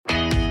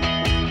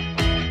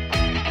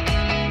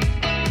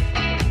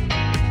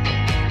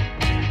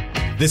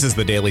This is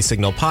the Daily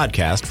Signal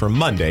podcast for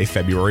Monday,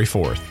 February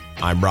 4th.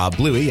 I'm Rob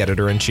Bluey,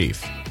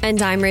 editor-in-chief.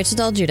 And I'm Rachel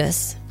Del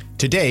Giudice.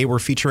 Today, we're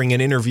featuring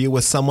an interview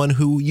with someone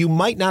who you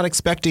might not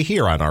expect to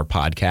hear on our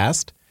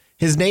podcast.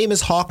 His name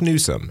is Hawk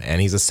Newsome,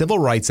 and he's a civil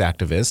rights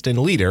activist and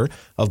leader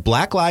of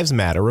Black Lives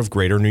Matter of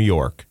Greater New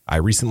York. I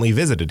recently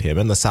visited him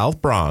in the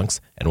South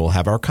Bronx, and we'll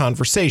have our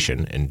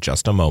conversation in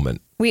just a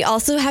moment. We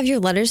also have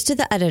your letters to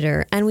the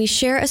editor, and we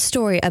share a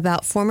story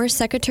about former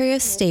Secretary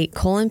of State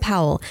Colin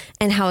Powell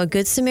and how a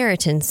Good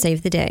Samaritan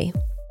saved the day.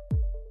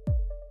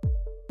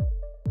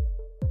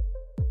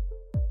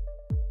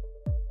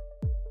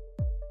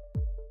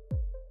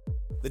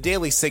 The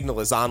Daily Signal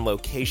is on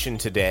location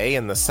today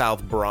in the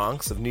South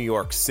Bronx of New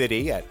York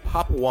City at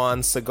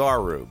Papuan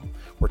Cigar Room.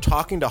 We're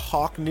talking to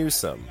Hawk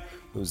Newsome,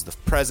 who's the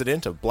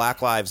president of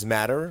Black Lives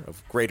Matter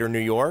of Greater New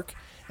York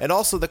and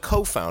also the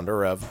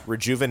co-founder of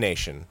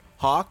Rejuvenation.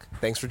 Hawk,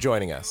 thanks for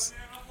joining us.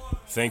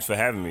 Thanks for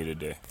having me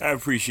today. I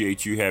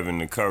appreciate you having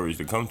the courage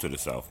to come to the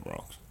South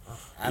Bronx.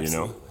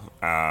 Absolutely.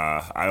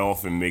 I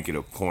often make it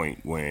a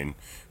point when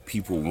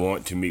people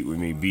want to meet with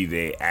me, be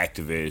they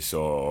activists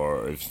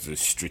or if it's a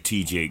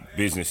strategic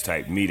business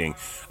type meeting,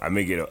 I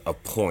make it a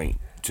point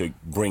to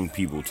bring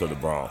people to the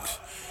Bronx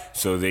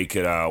so they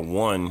could,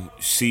 one,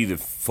 see the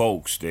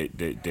folks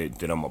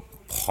that I'm a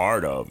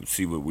part of,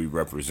 see what we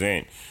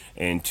represent,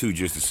 and two,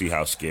 just to see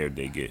how scared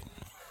they get.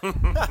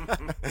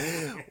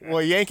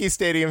 Well, Yankee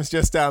Stadium's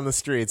just down the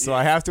street, so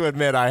I have to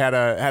admit I had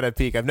a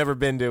peek. I've never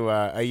been to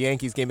a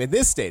Yankees game in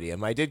this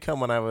stadium. I did come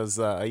when I was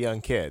a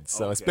young kid,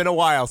 so It's been a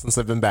while since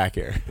I've been back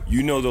here.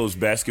 You know those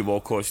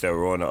basketball courts that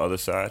were on the other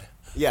side?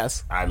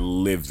 Yes. I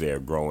lived there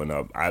growing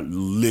up. I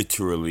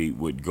literally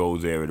would go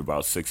there at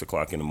about 6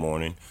 o'clock in the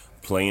morning,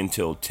 play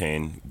until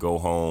 10, go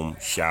home,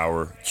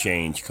 shower,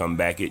 change, come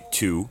back at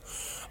 2,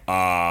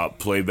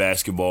 play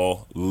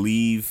basketball,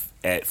 leave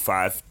at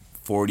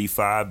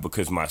 5:45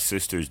 because my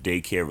sister's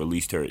daycare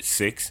released her at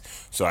 6.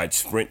 So I'd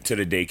sprint to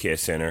the daycare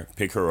center,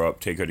 pick her up,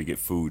 take her to get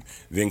food,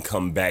 then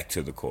come back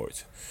to the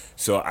courts.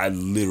 So I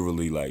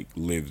literally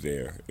lived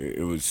there.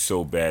 It was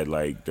so bad.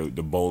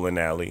 The bowling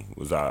alley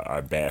was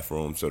our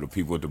bathroom. So the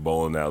people at the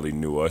bowling alley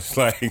knew us.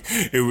 Those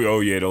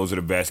are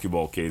the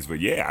basketball kids. But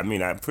yeah,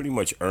 I pretty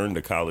much earned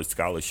a college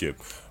scholarship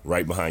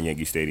right behind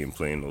Yankee Stadium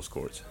playing those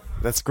courts.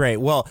 That's great.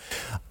 Well,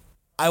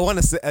 I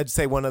want to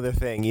say one other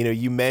thing.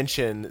 You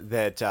mentioned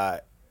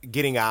that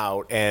getting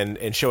out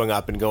and showing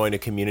up and going to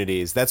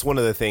communities, that's one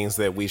of the things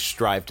that we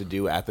strive to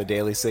do at the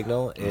Daily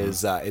Signal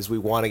is we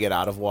want to get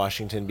out of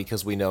Washington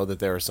because we know that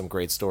there are some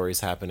great stories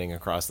happening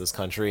across this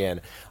country.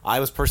 And I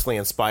was personally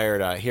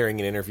inspired hearing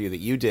an interview that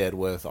you did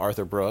with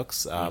Arthur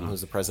Brooks, who's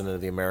the president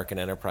of the American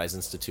Enterprise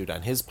Institute,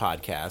 on his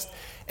podcast.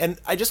 And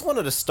I just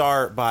wanted to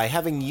start by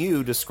having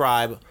you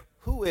describe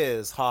who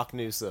is Hawk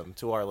Newsome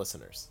to our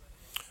listeners.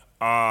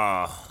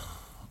 I'm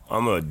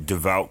a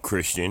devout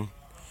Christian.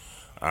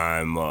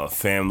 I'm a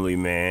family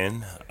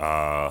man.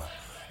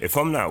 If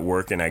I'm not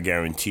working, I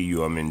guarantee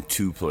you I'm in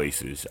two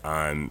places.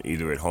 I'm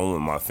either at home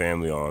with my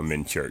family or I'm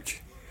in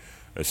church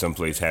or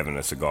someplace having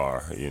a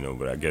cigar,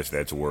 but I guess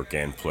that's work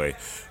and play.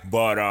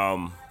 But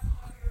I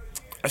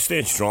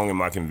stand strong in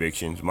my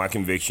convictions. My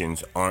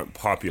convictions aren't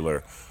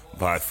popular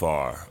by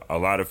far. A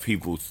lot of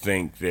people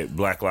think that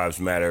Black Lives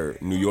Matter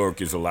New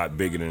York is a lot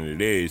bigger than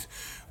it is,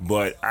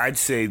 but I'd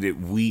say that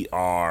we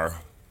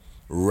are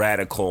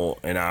radical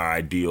in our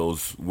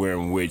ideals,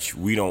 in which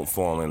we don't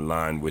fall in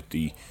line with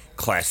the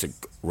classic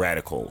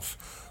radicals.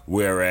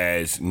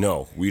 Whereas,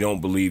 no, we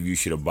don't believe you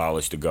should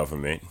abolish the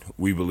government.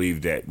 We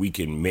believe that we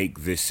can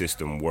make this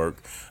system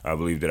work. I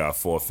believe that our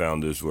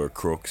forefounders were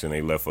crooks and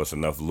they left us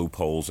enough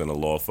loopholes in the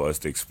law for us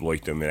to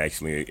exploit them and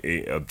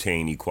actually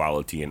obtain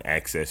equality and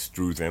access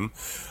through them.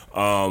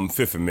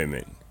 Fifth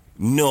Amendment.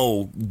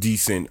 No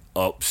decent,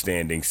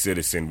 upstanding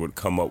citizen would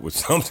come up with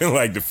something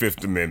like the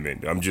Fifth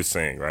Amendment. I'm just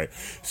saying, right?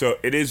 So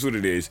it is what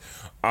it is.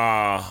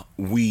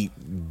 We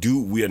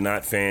are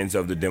not fans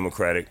of the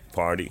Democratic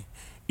Party,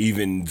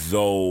 even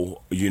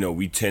though,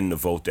 we tend to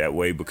vote that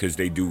way because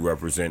they do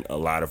represent a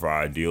lot of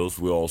our ideals.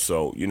 We're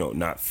also,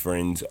 not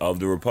friends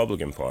of the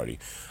Republican Party.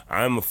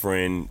 I'm a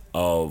friend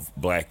of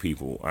black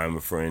people. I'm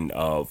a friend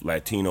of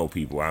Latino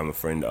people. I'm a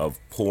friend of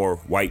poor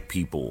white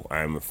people.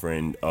 I'm a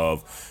friend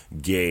of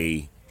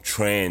gay,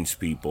 trans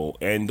people,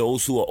 and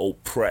those who are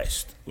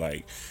oppressed,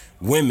 like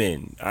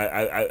women.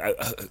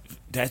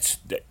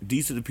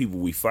 These are the people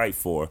we fight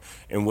for.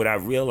 And what I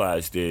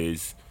realized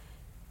is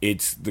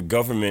it's the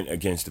government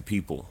against the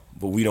people,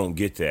 but we don't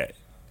get that.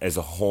 As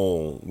a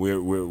whole,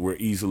 we're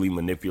easily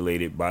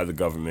manipulated by the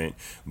government,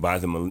 by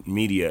the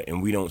media,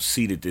 and we don't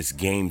see that this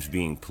game's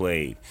being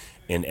played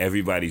and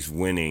everybody's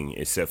winning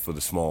except for the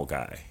small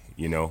guy,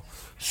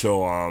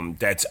 So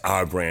that's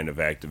our brand of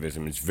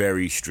activism. It's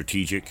very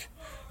strategic.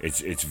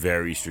 It's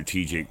very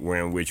strategic,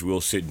 in which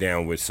we'll sit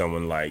down with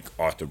someone like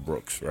Arthur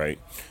Brooks, right?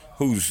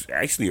 Who's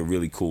actually a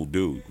really cool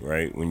dude,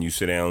 right? When you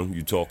sit down,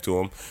 you talk to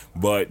him.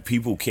 But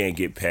people can't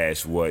get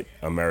past what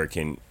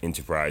American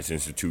Enterprise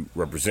Institute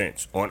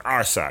represents on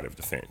our side of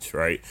the fence,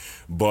 right?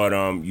 But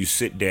you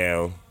sit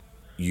down,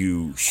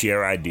 you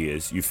share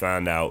ideas, you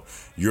find out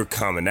your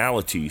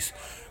commonalities,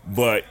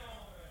 but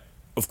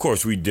of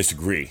course we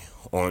disagree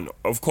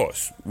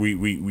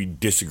we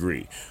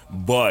disagree,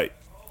 but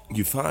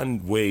you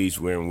find ways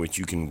in which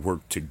you can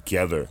work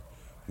together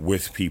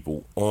with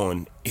people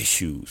on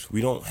issues.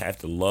 We don't have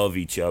to love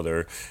each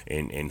other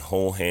and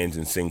hold hands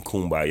and sing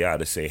kumbaya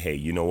to say, hey,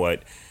 you know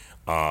what?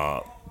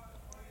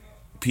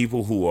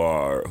 People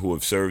who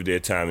have served their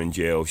time in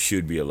jail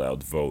should be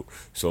allowed to vote.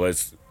 So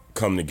let's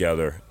come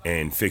together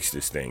and fix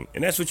this thing.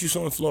 And that's what you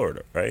saw in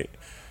Florida, right?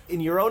 In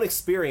your own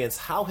experience,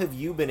 how have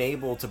you been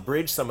able to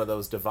bridge some of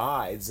those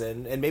divides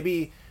and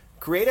maybe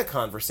create a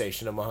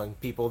conversation among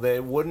people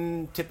that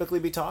wouldn't typically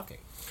be talking?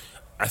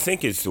 I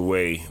think it's the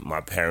way my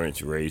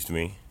parents raised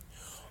me.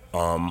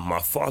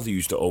 My father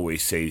used to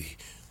always say,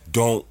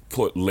 don't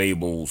put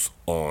labels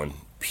on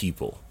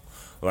people.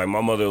 Like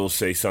my mother will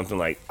say something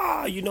like,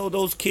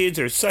 those kids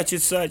are such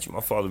and such. My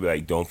father will be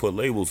like, don't put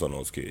labels on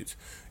those kids.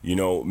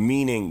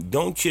 Meaning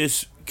don't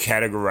just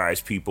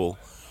categorize people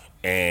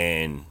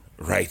and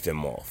write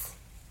them off.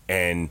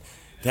 And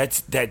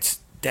that's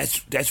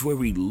where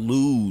we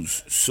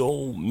lose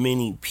so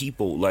many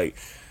people. Like,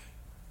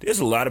 there's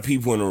a lot of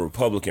people in the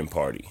Republican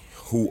Party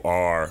who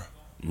are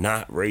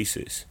not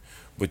racist,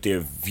 but their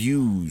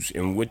views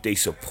and what they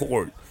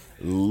support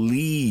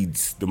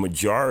leads the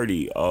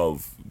majority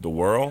of the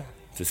world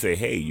to say,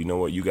 hey, you know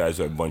what, you guys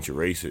are a bunch of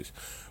racists.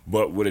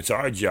 But what it's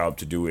our job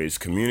to do is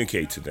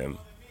communicate to them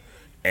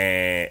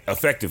and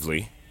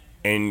effectively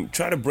and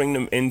try to bring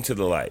them into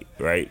the light,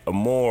 right? A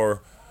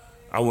more,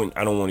 I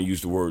don't want to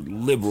use the word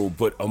liberal,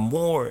 but a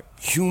more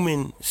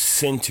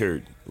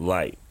human-centered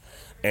light.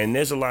 And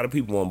there's a lot of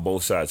people on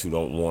both sides who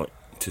don't want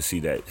to see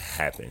that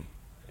happen.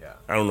 Yeah.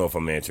 I don't know if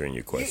I'm answering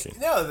your question.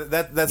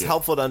 That's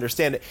helpful to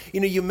understand.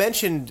 You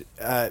mentioned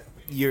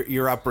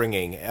your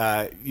upbringing.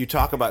 You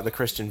talk about the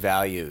Christian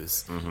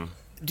values. Mm-hmm.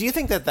 Do you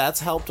think that that's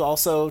helped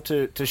also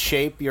to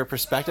shape your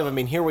perspective? I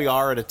mean, here we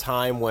are at a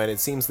time when it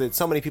seems that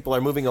so many people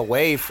are moving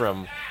away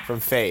from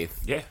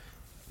faith.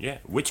 Yeah.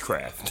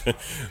 Witchcraft.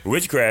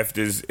 Witchcraft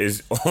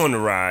is on the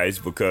rise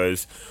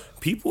because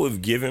people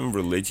have given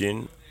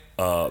religion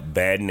a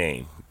bad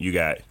name. You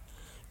got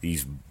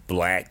these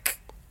black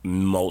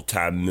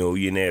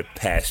multi-millionaire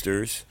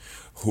pastors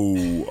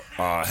who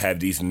have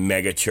these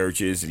mega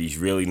churches, these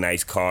really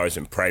nice cars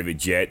and private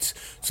jets.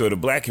 So the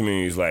black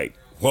community is like,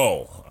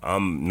 whoa,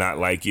 I'm not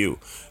like you.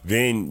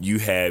 Then you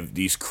have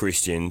these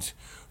Christians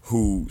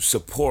who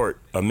support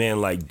a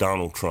man like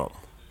Donald Trump,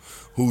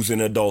 who's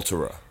an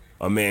adulterer,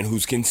 a man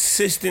who's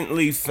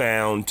consistently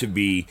found to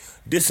be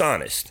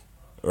dishonest,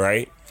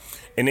 right?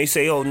 And they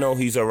say, oh, no,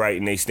 he's all right,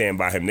 and they stand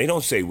by him. They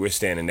don't say we're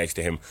standing next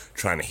to him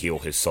trying to heal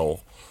his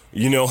soul.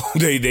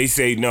 They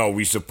say, no,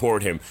 we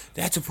support him.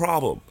 That's a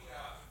problem.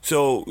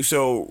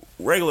 So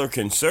regular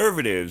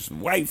conservatives,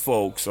 white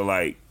folks are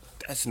like,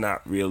 that's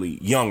not really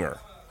younger.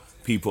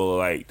 People are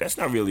like, that's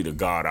not really the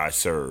God I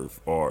serve.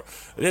 Or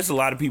there's a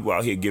lot of people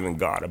out here giving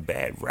God a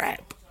bad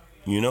rap.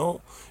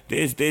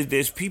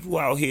 There's people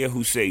out here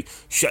who say,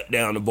 shut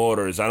down the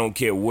borders. I don't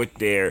care what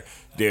their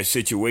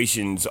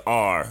situations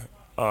are.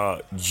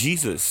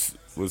 Jesus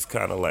was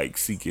kind of like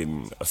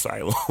seeking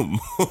asylum.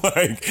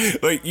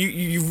 like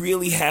you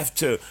really have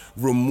to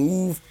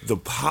remove the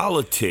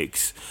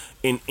politics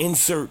and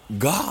insert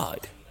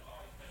God.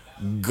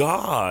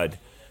 God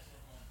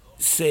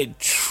said,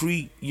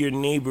 treat your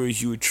neighbor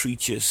as you would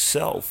treat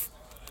yourself.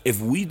 If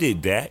we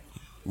did that,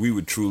 we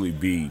would truly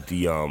be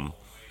the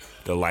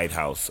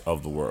lighthouse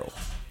of the world.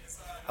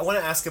 I want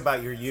to ask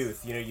about your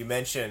youth. You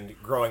mentioned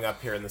growing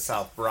up here in the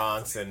South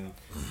Bronx and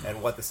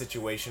what the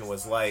situation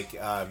was like.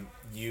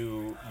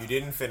 You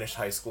didn't finish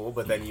high school,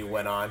 but then you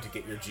went on to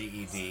get your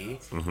GED.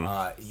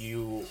 Mm-hmm.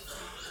 You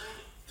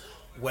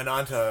went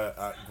on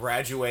to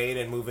graduate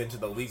and move into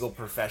the legal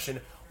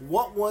profession.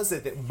 What was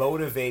it that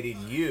motivated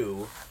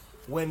you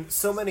when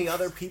so many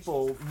other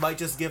people might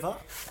just give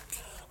up?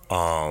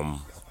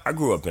 I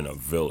grew up in a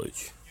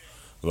village.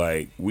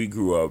 Like, we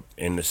grew up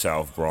in the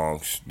South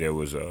Bronx. There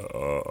was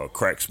a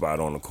crack spot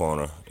on the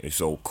corner. They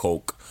sold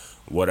coke,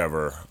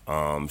 whatever.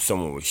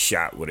 Someone was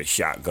shot with a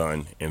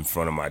shotgun in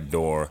front of my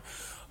door.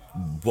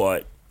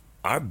 But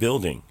our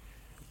building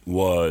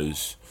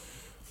was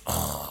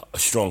a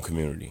strong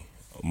community.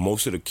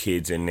 Most of the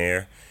kids in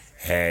there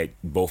had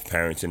both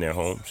parents in their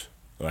homes.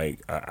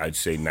 Like, I'd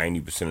say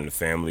 90% of the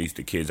families,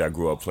 the kids I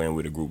grew up playing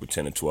with, a group of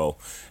 10 or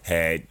 12,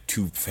 had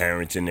two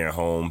parents in their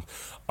home.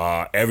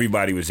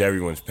 Everybody was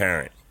everyone's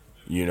parent.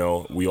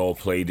 We all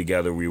played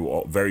together. We were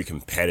all very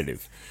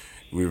competitive.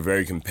 We were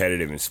very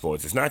competitive in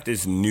sports. It's not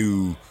this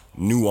new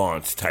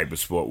nuanced type of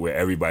sport where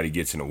everybody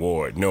gets an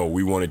award. No,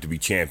 we wanted to be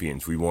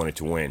champions. We wanted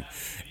to win.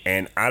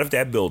 And out of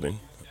that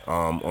building,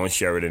 on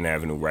Sheridan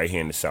Avenue, right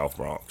here in the South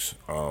Bronx,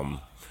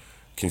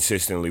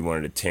 consistently one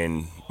of the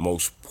 10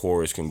 most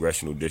poorest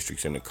congressional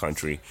districts in the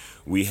country,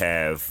 we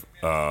have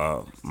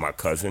my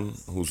cousin,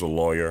 who's a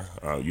lawyer.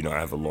 I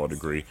have a law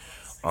degree.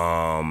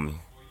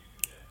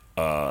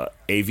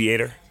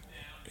 Aviator,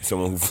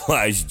 someone who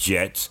flies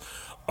jets,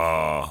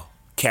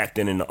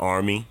 captain in the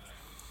Army,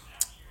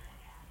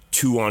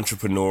 2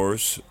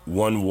 entrepreneurs,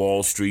 1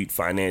 Wall Street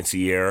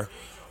financier,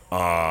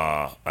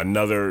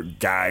 another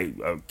guy,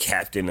 a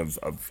captain of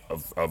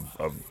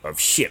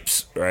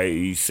ships, right?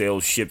 He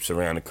sails ships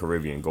around the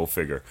Caribbean. Go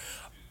figure.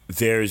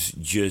 There's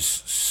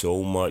just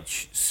so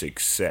much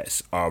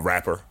success.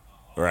 Rapper,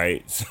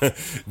 right?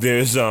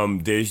 there's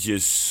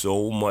just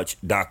so much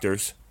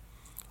doctors.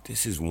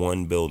 This is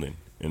one building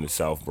in the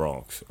South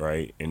Bronx,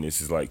 right? And this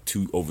is like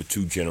over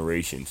two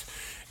generations.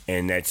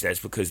 And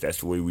that's because that's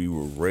the way we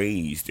were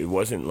raised. It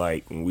wasn't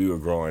like when we were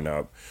growing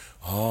up,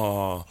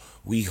 oh,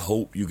 we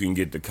hope you can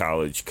get to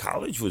college.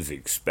 College was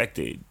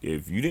expected.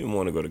 If you didn't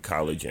want to go to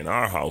college in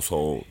our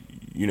household,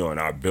 in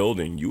our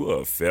building, you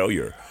were a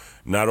failure.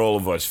 Not all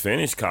of us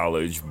finished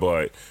college,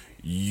 but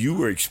you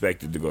were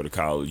expected to go to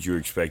college. You were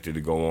expected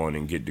to go on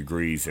and get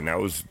degrees, and that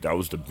was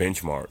the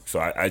benchmark. So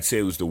I'd say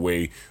it was the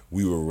way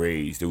we were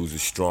raised. It was a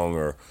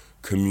stronger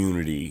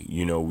community.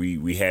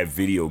 We had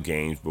video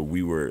games, but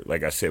we were,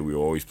 like I said, we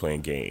were always playing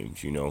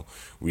games.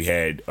 We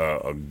had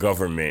a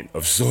government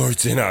of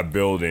sorts in our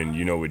building,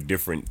 with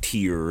different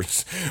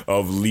tiers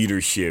of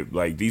leadership.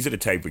 Like, these are the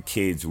type of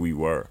kids we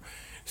were.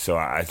 So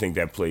I think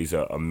that plays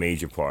a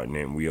major part in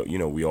it. And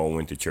we all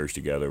went to church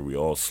together. We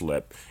all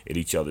slept at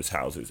each other's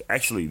houses.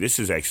 Actually, this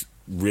is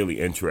really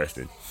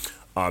interesting.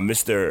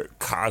 Mr.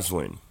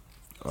 Coswin,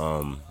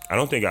 I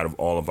don't think out of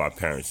all of our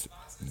parents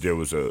there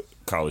was a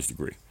college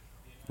degree,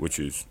 which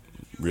is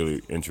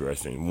really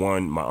interesting.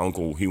 One, my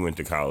uncle, he went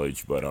to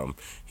college, but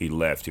he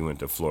left. He went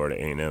to Florida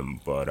A&M.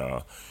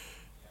 But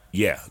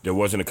yeah, there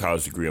wasn't a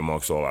college degree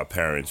amongst all our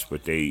parents,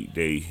 but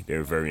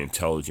they're very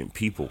intelligent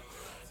people.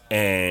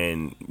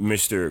 And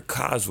Mr.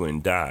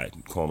 Coswin died,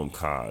 called him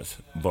Cos.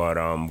 But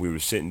we were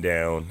sitting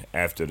down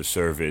after the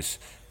service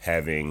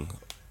having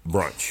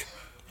brunch.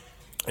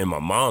 And my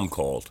mom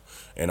called,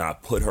 and I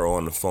put her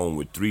on the phone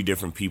with 3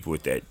 different people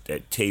at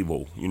that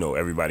table.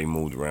 Everybody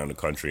moved around the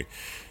country.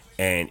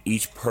 And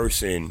each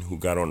person who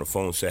got on the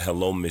phone said,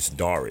 "Hello, Miss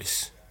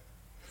Doris.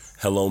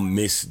 Hello,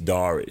 Miss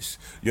Doris."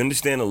 You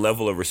understand the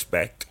level of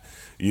respect?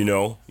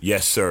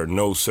 Yes, sir.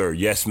 No, sir.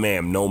 Yes,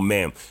 ma'am. No,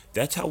 ma'am.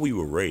 That's how we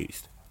were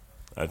raised.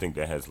 I think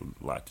that has a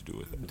lot to do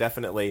with it.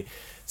 Definitely.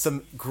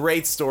 Some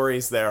great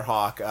stories there,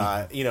 Hawk.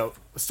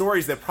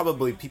 Stories that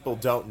probably people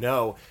don't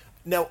know.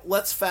 Now,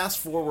 let's fast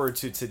forward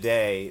to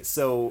today.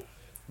 So,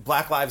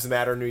 Black Lives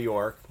Matter New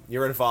York,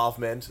 your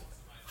involvement.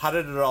 How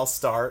did it all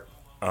start?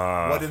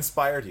 What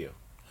inspired you?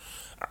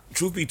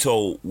 Truth be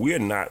told, we are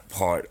not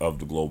part of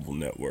the global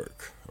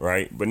network,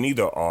 right? But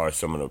neither are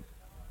some of the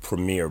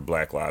premier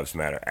Black Lives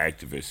Matter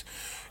activists.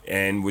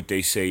 And what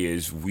they say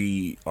is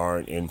we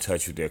aren't in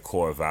touch with their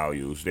core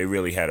values. They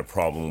really had a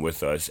problem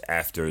with us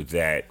after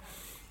that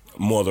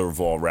mother of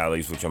all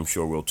rallies, which I'm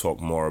sure we'll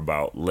talk more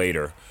about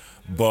later.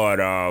 But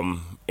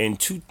in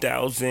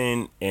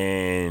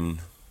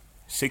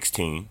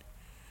 2016,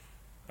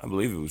 I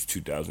believe it was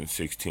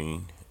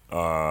 2016,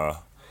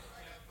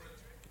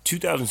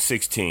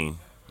 2016,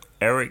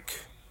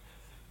 Eric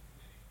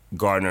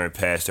Gardner had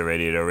passed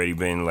already. It had already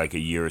been like a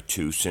year or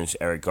 2 since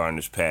Eric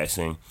Gardner's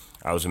passing.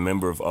 I was a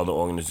member of other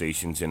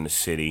organizations in the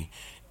city,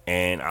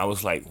 and I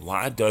was like,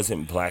 why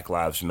doesn't Black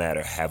Lives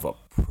Matter have a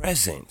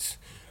presence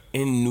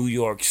in New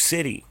York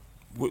City?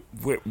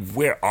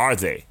 Where are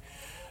they?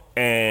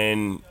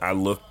 And I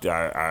looked,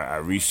 I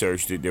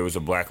researched it. There was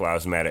a Black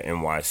Lives Matter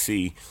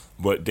NYC,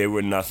 but they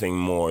were nothing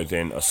more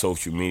than a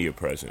social media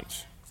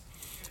presence.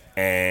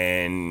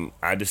 And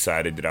I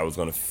decided that I was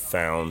going to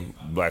found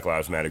Black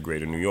Lives Matter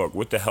Greater New York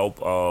with the help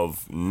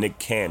of Nick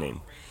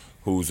Cannon,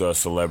 who's a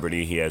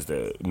celebrity. He has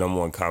the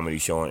 #1 comedy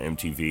show on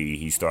MTV.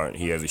 He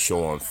has a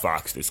show on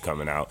Fox that's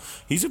coming out.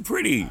 He's a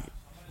pretty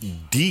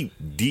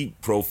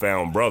deep,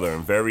 profound brother,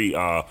 and very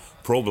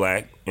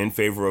pro-black, in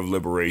favor of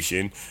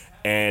liberation.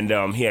 And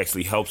he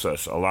actually helps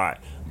us a lot.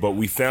 But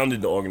we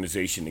founded the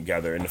organization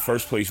together, and the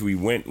first place we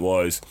went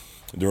was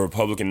the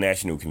Republican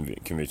National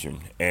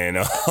Convention, and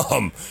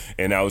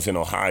I was in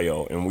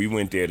Ohio, and we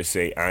went there to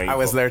say I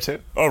was there too.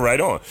 Oh, right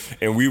on.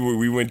 And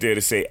we went there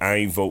to say I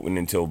ain't voting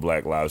until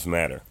Black Lives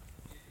Matter.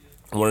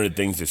 One of the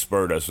things that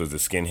spurred us was the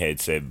skinhead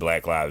said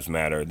Black Lives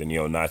Matter. The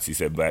neo-Nazi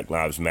said Black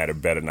Lives Matter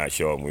better not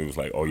show up. And we was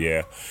like, oh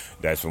yeah,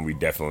 that's when we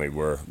definitely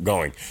were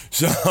going.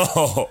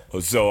 So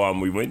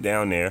we went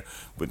down there,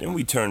 but then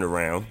we turned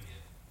around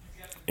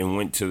and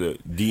went to the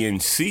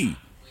DNC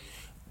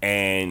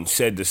and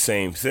said the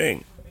same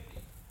thing.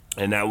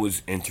 And that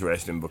was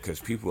interesting because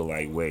people were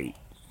like, wait,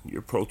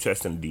 you're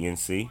protesting the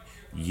DNC?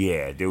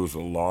 Yeah, there was a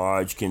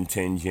large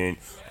contingent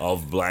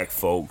of black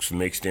folks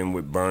mixed in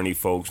with Bernie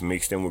folks,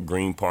 mixed in with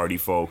Green Party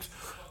folks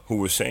who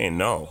were saying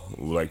no.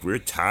 Like, we're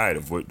tired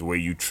of the way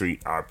you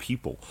treat our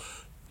people.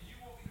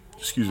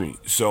 Excuse me.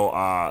 So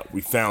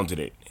we founded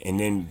it. And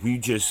then we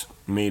just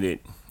made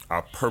it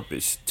our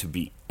purpose to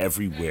be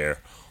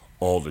everywhere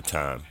all the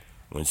time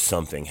when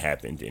something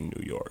happened in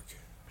New York.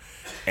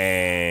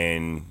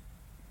 And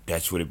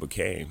that's what it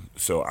became.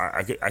 So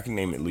I can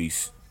name at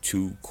least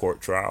 2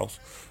 court trials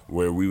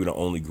where we were the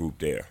only group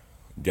there.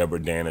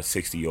 Deborah Dana,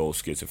 60-year-old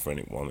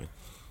schizophrenic woman.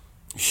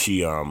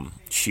 She was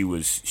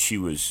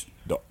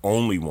the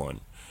only one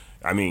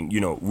I mean,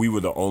 we were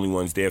the only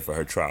ones there for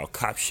her trial.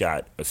 Cops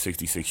shot a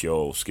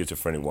 66-year-old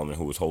schizophrenic woman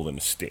who was holding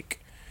a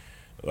stick.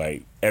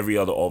 Like every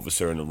other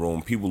officer in the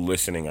room, people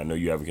listening, I know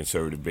you have a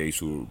conservative base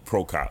who are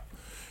pro-cop,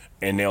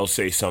 and they'll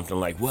say something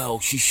like, well,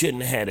 she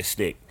shouldn't have had a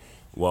stick.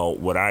 Well,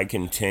 what I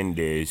contend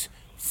is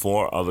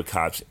 4 other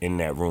cops in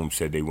that room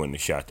said they wouldn't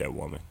have shot that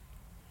woman,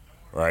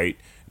 right?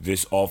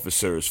 This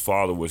officer's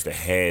father was the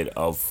head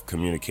of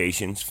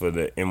communications for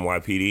the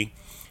NYPD.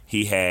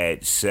 He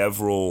had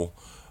several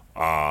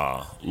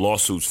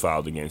lawsuits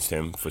filed against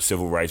him for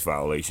civil rights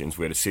violations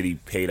where the city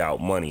paid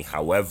out money.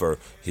 However,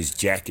 his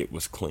jacket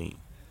was clean.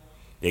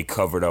 They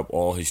covered up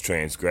all his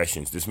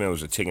transgressions. This man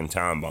was a ticking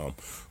time bomb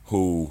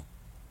who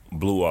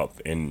blew up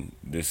in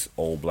this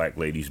old black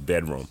lady's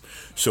bedroom.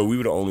 So we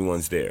were the only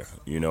ones there,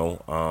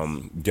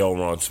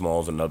 Delron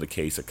Smalls, another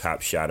case, a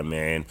cop shot a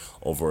man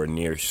over a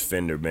near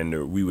fender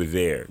bender. We were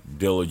there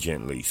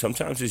diligently.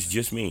 Sometimes it's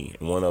just me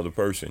and one other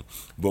person,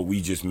 but we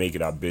just make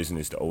it our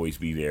business to always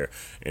be there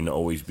and to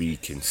always be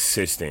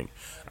consistent.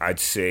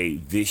 I'd say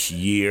this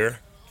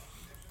year,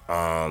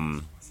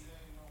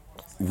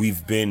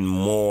 we've been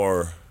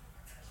more,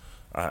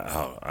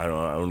 I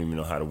don't even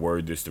know how to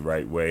word this the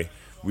right way.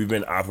 We've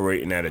been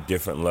operating at a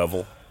different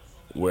level,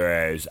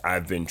 whereas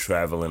I've been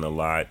traveling a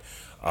lot.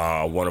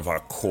 One of our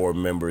core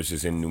members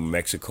is in New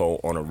Mexico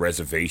on a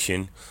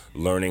reservation,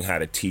 learning how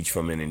to teach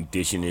from an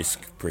indigenous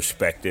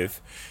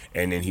perspective,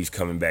 and then he's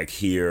coming back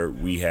here.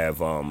 We have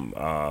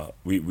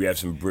we have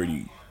some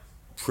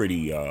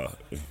pretty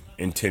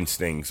intense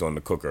things on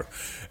the cooker,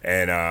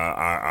 and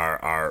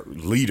our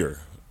leader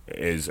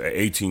is an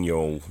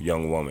 18-year-old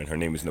young woman. Her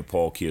name is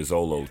Nepal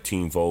Chiazzolo.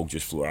 Teen Vogue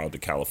just flew out to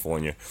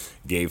California,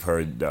 gave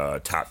her the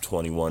top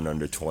 21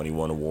 under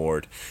 21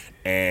 award.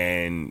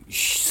 And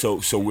so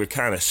we're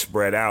kind of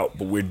spread out,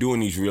 but we're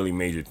doing these really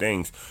major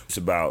things. It's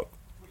about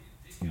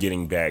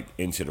getting back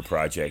into the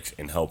projects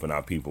and helping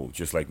our people,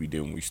 just like we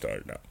did when we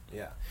started out.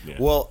 Yeah.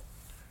 Well,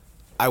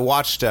 I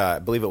watched, I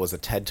believe it was a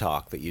TED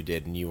Talk that you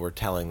did, and you were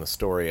telling the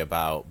story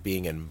about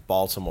being in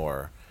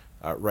Baltimore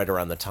right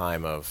around the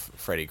time of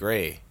Freddie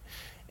Gray.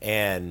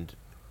 And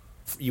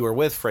you were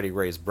with Freddie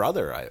Gray's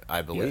brother,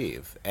 I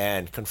believe,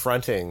 and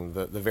confronting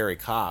the very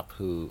cop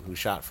who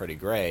shot Freddie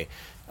Gray.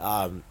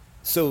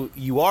 So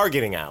you are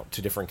getting out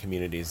to different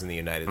communities in the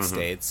United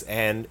States,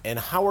 and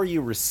how are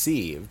you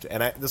received?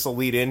 And this will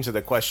lead into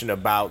the question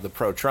about the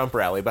pro-Trump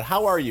rally, but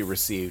how are you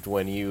received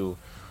when you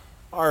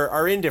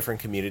are in different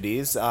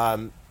communities?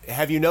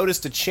 Have you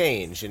noticed a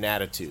change in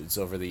attitudes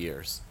over the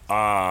years?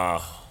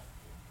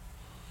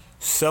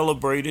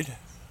 Celebrated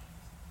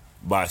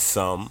by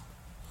some.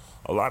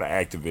 A lot of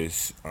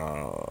activists,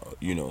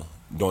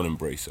 don't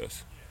embrace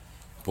us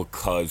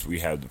because we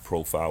have the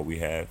profile we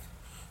have,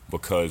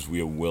 because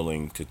we are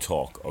willing to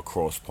talk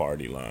across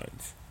party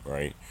lines,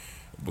 right?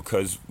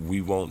 Because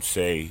we won't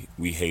say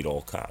we hate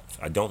all cops.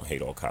 I don't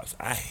hate all cops.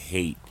 I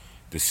hate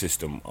the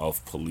system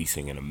of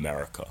policing in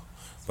America,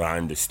 but I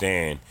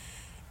understand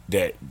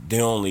that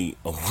they're only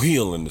a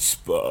wheel in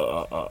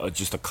the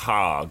just a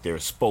cog. They're a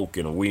spoke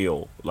in a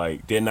wheel.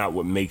 Like, they're not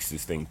what makes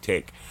this thing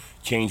tick.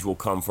 Change will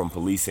come from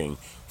policing,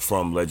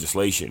 from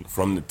legislation,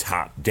 from the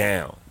top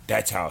down.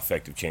 That's how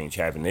effective change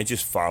happens. They're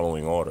just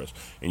following orders.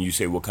 And you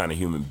say, what kind of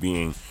human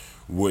being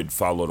would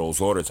follow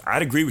those orders?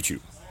 I'd agree with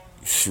you.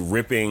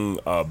 Ripping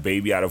a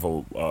baby out of a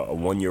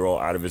 1-year-old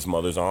out of his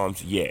mother's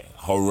arms, yeah,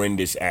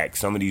 horrendous act.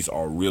 Some of these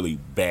are really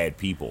bad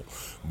people,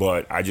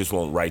 but I just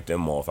won't write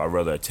them off. I'd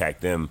rather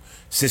attack them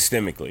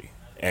systemically.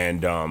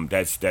 And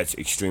that's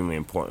extremely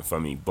important for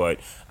me. But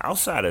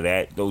outside of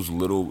that, that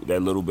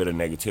little bit of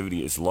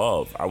negativity is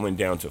love. I went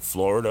down to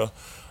Florida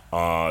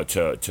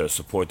to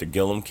support the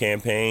Gillum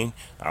campaign.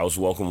 I was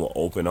welcomed with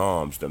open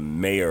arms. The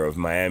mayor of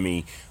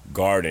Miami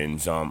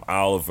Gardens,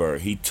 Oliver,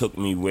 he took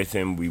me with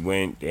him. We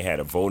went. They had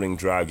a voting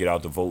drive, get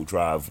out the vote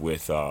drive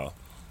with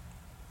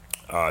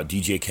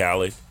DJ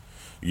Khaled,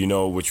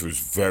 which was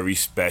very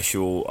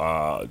special.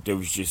 There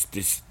was just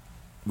this.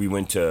 We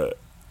went to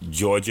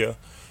Georgia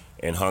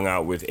and hung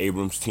out with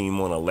Abrams'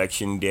 team on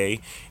election day.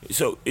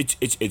 So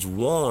it's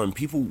warm.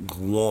 People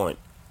want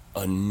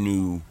a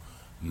new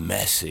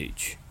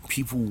message.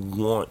 People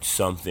want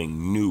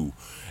something new.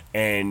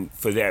 And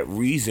for that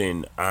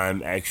reason,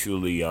 I'm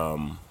actually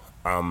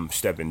I'm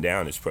stepping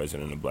down as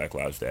president of Black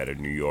Lives Matter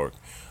New York.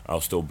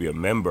 I'll still be a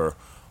member,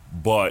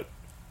 but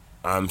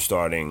I'm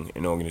starting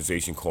an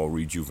organization called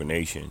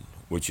Rejuvenation,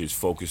 which is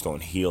focused on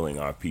healing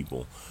our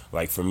people.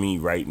 Like, for me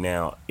right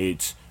now,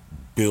 it's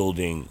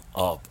building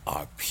up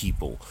our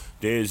people.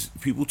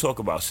 People talk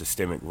about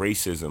systemic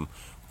racism,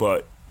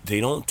 but they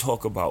don't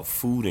talk about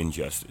food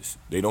injustice.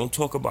 They don't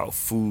talk about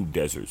food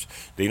deserts.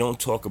 They don't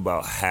talk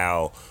about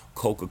how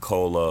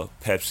Coca-Cola,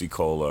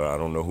 Pepsi-Cola, I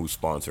don't know who's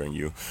sponsoring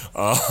you,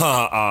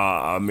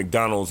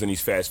 McDonald's and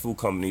these fast food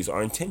companies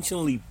are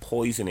intentionally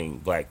poisoning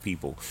black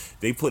people.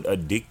 They put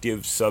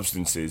addictive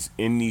substances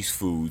in these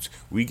foods.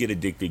 We get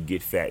addicted,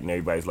 get fat, and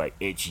everybody's like,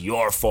 it's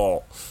your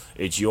fault.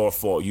 It's your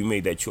fault. You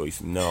made that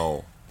choice.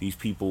 No. These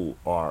people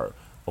are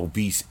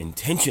obese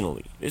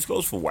intentionally. This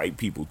goes for white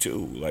people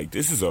too. Like,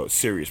 this is a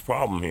serious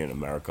problem here in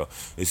America.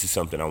 This is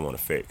something I want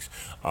to fix.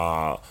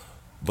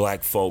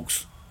 Black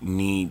folks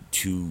need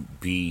to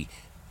be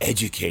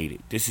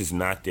educated. This is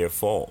not their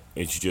fault.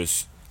 It's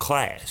just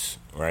class,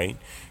 right?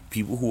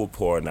 People who are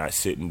poor are not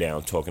sitting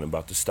down talking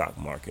about the stock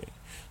market.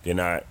 They're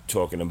not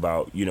talking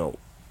about,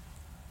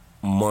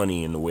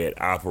 money and the way it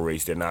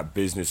operates. They're not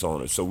business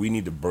owners. So we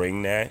need to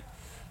bring that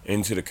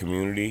into the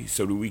community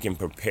so that we can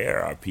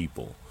prepare our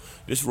people.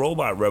 This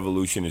robot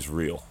revolution is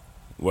real,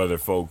 whether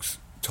folks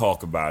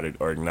talk about it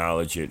or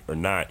acknowledge it or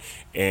not.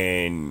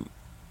 And,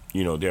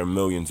 there are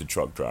millions of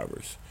truck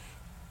drivers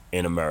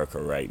in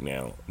America right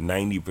now.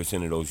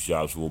 90% of those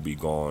jobs will be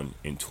gone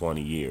in 20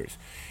 years.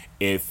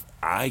 If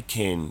I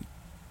can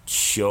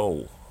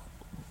show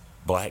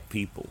black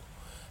people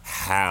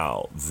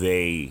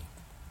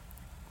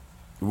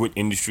what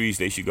industries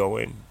they should go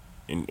in,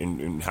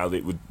 and how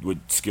what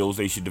skills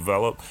they should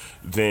develop,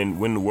 then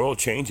when the world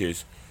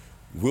changes,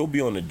 we'll be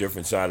on a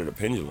different side of the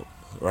pendulum,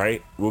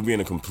 right? We'll be in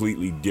a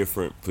completely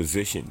different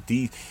position.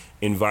 The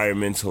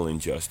environmental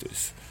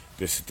injustice,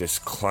 this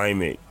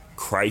climate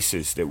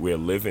crisis that we're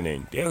living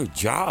in, there are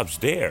jobs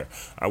there.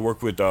 I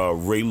work with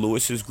Ray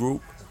Lewis's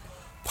group,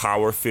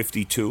 Power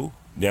 52,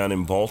 down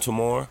in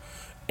Baltimore,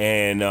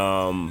 and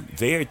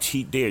they're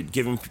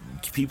giving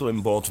people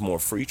in Baltimore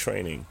free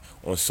training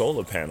on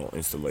solar panel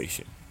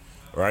installation,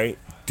 right?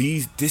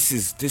 This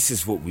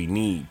is what we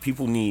need.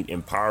 People need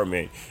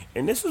empowerment,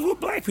 and this is what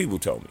black people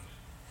tell me,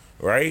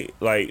 right?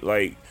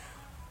 Like,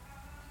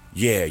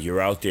 yeah,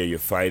 you're out there, you're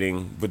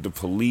fighting, but the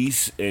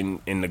police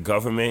and the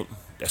government,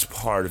 that's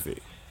part of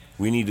it.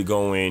 We need to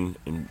go in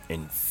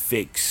and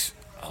fix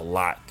a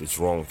lot that's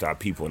wrong with our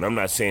people. And I'm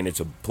not saying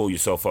it's a pull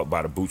yourself up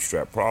by the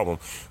bootstrap problem,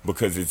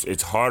 because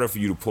it's harder for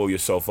you to pull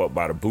yourself up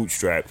by the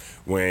bootstrap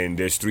when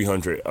there's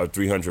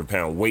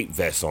 300-pound weight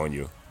vest on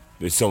you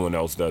that someone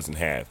else doesn't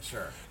have.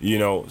 Sure.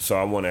 So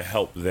I want to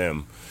help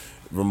them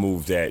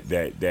remove that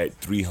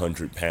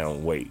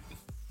 300-pound weight.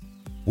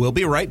 We'll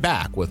be right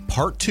back with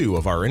part 2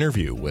 of our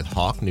interview with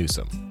Hawk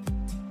Newsome.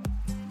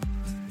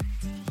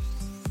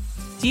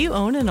 Do you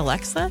own an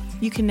Alexa?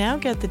 You can now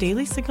get the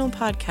Daily Signal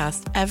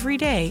podcast every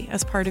day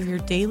as part of your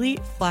daily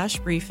flash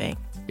briefing.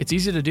 It's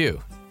easy to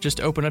do.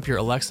 Just open up your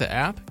Alexa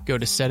app, go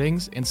to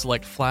Settings, and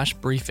select Flash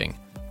Briefing.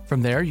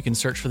 From there, you can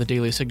search for the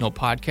Daily Signal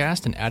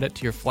podcast and add it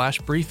to your flash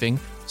briefing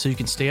so you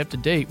can stay up to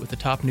date with the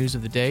top news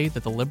of the day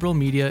that the liberal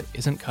media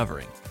isn't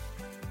covering.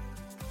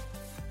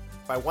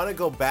 I want to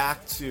go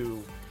back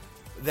to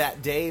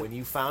that day when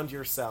you found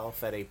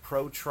yourself at a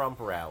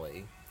pro-Trump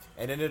rally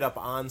and ended up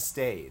on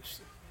stage.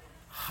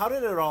 How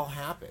did it all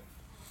happen?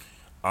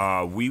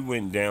 We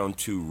went down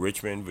to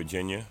Richmond,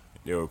 Virginia.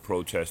 There were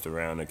protests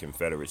around the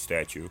Confederate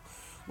statue.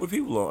 What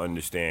people don't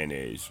understand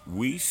is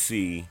we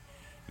see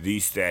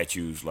these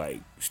statues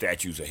like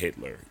statues of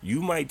Hitler.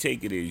 You might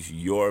take it as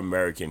your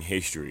American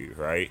history,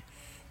 right?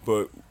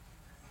 But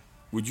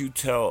would you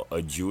tell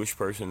a Jewish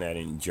person that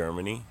in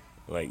Germany?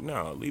 Like,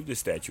 no, leave the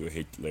statue of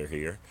Hitler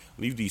here.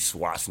 Leave these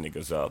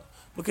swastikas up,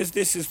 because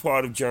this is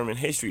part of German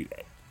history.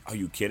 Are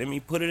you kidding me?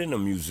 Put it in a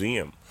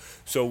museum.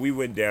 So we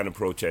went down to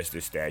protest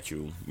this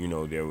statue.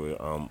 There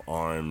were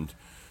armed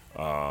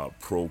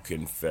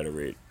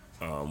pro-Confederate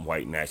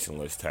white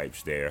nationalist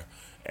types there.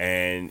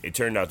 And it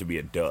turned out to be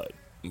a dud,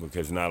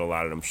 because not a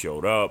lot of them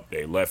showed up.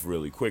 They left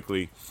really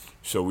quickly.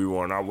 So we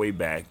were on our way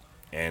back.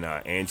 And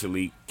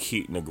Angelique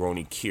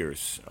Negroni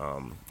Kearse,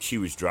 she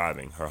was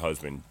driving. Her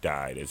husband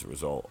died as a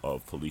result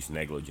of police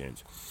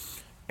negligence.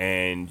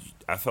 And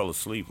I fell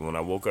asleep. And when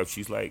I woke up,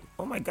 she's like,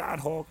 "Oh, my God,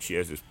 Hawk." She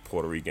has this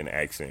Puerto Rican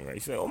accent, right?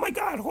 She said, "Oh, my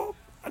God, Hawk,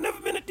 I've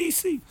never been to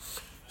D.C."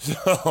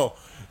 So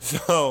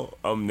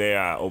I'm there.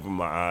 I opened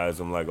my eyes.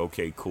 I'm like,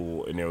 okay,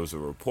 cool. And there was a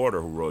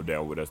reporter who rode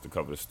down with us to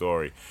cover the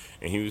story.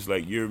 And he was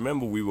like, "You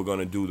remember we were going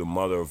to do the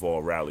mother of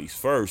all rallies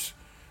first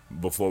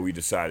before we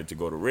decided to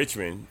go to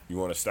Richmond. You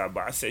want to stop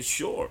by?" I said,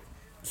 "Sure."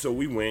 So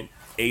we went,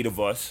 8 of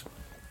us.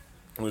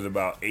 It was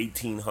about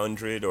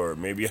 1,800 or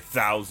maybe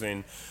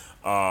 1,000.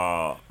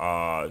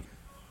 I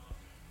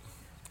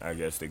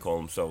guess they call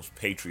themselves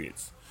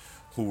patriots,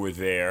 who were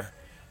there,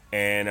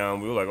 and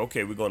we were like,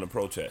 okay, we're going to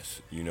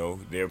protest.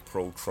 They're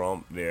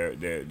pro-Trump,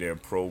 they're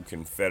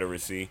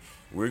pro-Confederacy.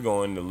 We're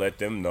going to let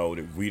them know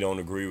that we don't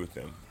agree with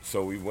them.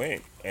 So we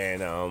went and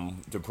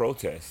to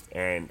protest,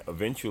 and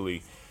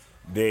eventually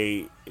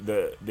they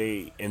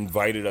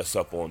invited us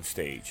up on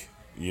stage.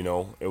 It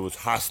was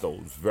hostile.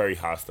 It was very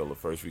hostile at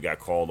first. We got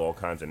called all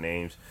kinds of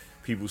names.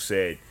 People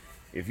said,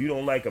 "If you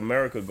don't like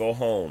America, go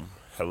home."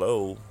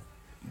 Hello.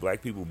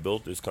 Black people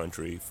built this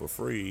country for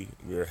free.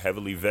 We're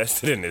heavily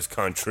vested in this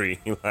country.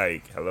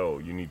 Like, hello,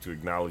 you need to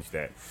acknowledge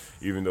that,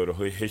 even though the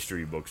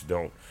history books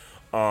don't.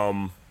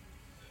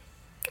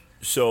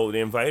 So they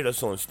invited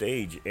us on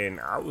stage, and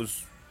I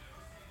was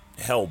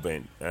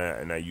hell-bent,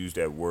 and I use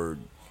that word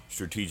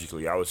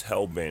strategically. I was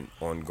hell-bent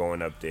on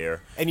going up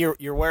there. And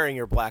you're wearing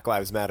your Black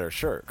Lives Matter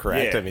shirt,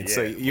 correct? Yeah, I mean, yeah,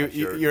 so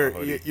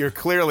you're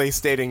clearly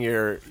stating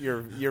your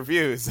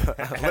views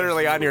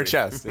literally on your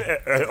chest.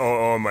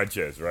 on my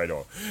chest, right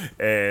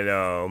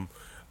on.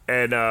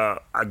 And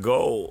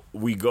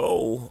we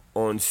go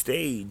on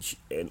stage,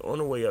 and on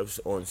the way up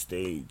on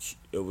stage,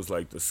 it was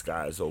like the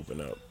skies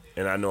open up.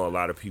 And I know a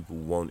lot of people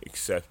won't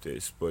accept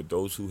this, but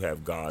those who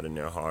have God in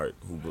their heart,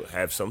 who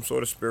have some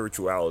sort of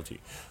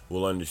spirituality,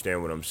 will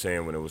understand what I'm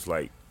saying when it was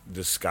like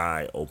the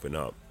sky opened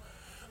up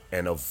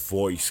and a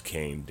voice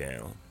came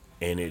down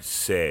and it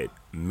said,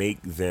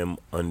 make them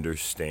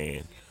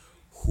understand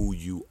who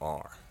you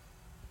are.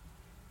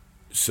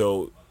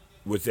 So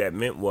what that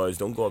meant was,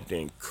 don't go up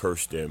there and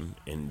curse them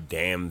and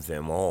damn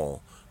them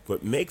all,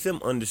 but make them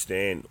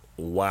understand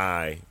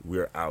why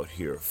we're out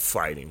here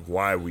fighting,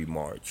 why we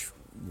march,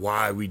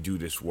 why we do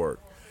this work.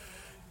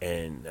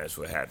 And that's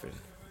what happened.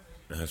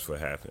 That's what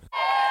happened.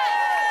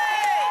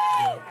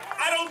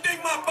 I don't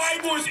think my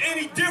Bible is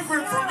any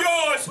different from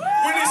yours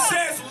when it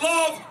says,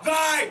 love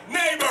thy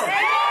neighbor.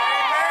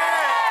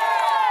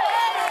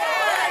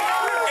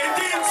 It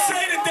didn't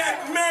say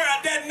that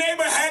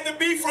neighbor had to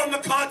be from the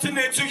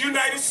continental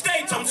United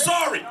States. I'm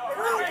sorry.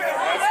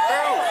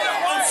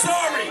 I'm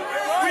sorry.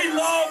 We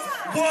love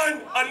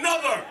one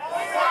another.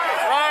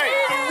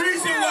 The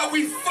reason why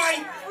we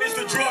fight is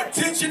to draw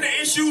attention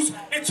to issues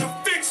and to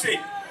fix it.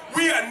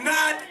 We are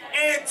not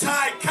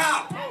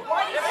anti-cop.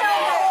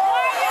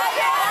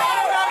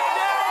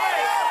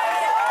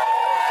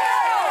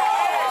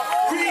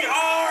 We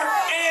are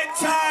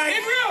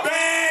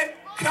anti-bad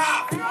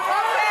cop. We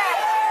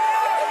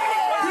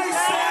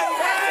said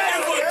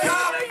if a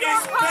cop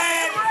is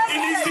bad, he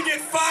needs to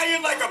get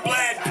fired like a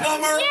bad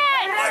plumber,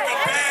 like a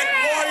bad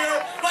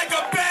lawyer, like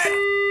a bad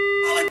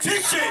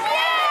politician.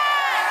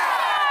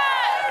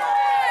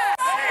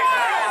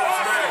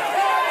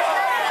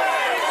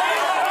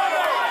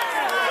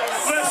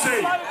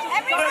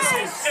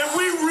 Listen, if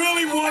we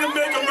really want to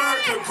make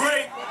America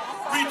great,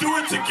 we do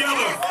it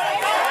together.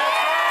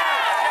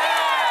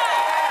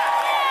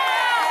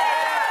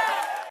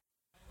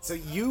 So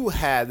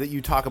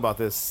you talk about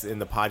this in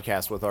the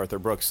podcast with Arthur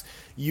Brooks.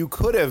 You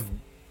could have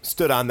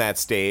stood on that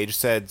stage,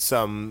 said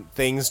some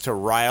things to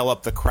rile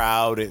up the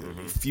crowd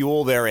and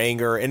fuel their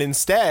anger, and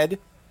instead,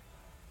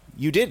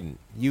 you didn't.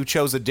 You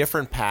chose a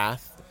different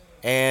path,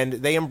 and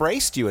they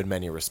embraced you in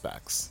many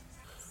respects.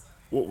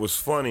 What was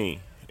funny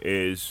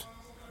is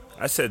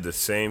I said the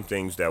same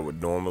things that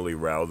would normally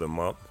rile them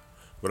up,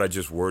 but I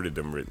just worded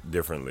them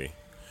differently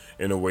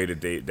in a way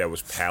that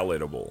was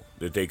palatable,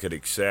 that they could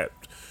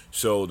accept.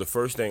 So the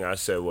first thing I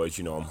said was,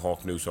 I'm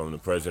Hawk Newsom, I'm the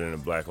president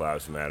of Black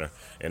Lives Matter,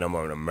 and I'm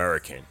an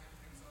American.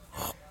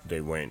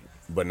 They went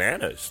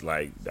bananas,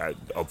 like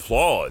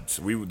applauds.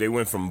 They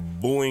went from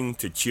booing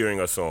to cheering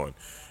us on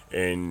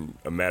in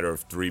a matter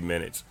of 3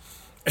 minutes.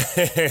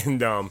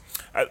 And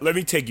let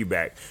me take you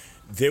back.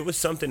 There was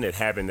something that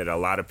happened that a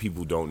lot of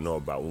people don't know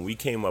about. When we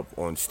came up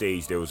on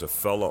stage, there was a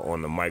fella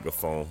on the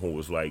microphone who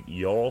was like,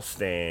 y'all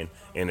stand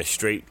in a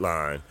straight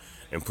line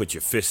and put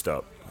your fist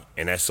up,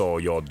 and that's all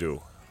y'all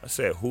do. I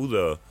said, who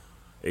the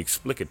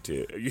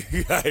explicative?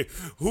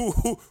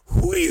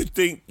 Who do you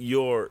think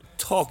you're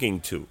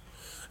talking to?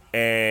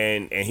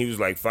 And he was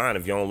like, fine,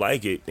 if you don't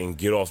like it, then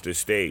get off the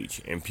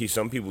stage. And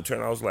some people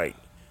turned, I was like,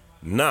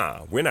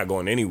 nah, we're not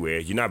going anywhere.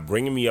 You're not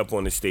bringing me up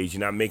on the stage.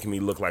 You're not making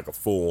me look like a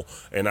fool.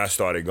 And I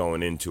started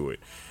going into it.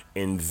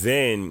 And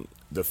then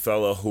the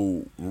fella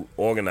who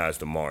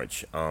organized the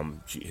march,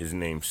 his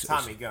name's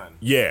Tommy Gunn.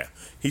 Yeah.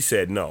 He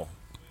said, no,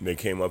 they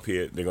came up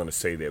here. They're going to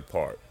say their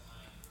part.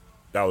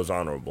 That was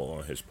honorable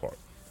on his part.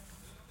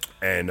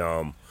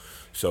 And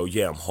so,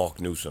 yeah, I'm Hawk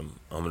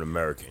Newsom. I'm an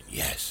American.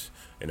 Yes.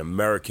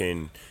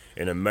 Americans,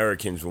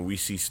 when we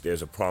see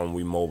there's a problem,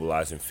 we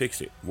mobilize and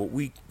fix it,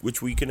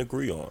 which we can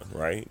agree on,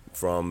 right?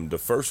 From the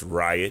first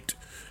riot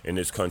in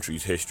this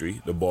country's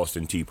history, the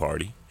Boston Tea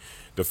Party,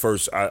 the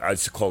first, I'd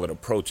call it a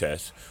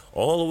protest,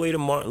 all the way to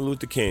Martin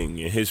Luther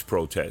King and his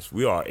protest.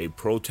 We are a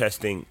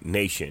protesting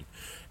nation,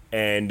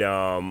 and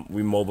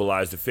we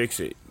mobilize to fix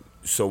it.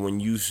 So when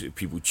you see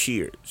people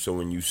cheered, so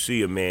when you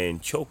see a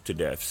man choke to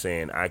death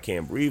saying, I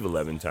can't breathe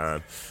 11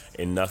 times,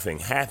 and nothing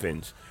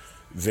happens,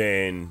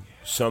 then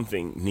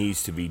something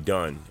needs to be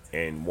done.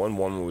 And one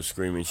woman was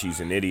screaming she's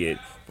an idiot,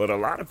 but a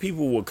lot of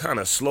people were kind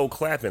of slow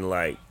clapping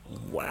like,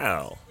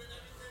 wow,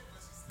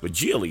 but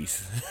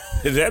Jillies,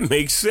 that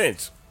makes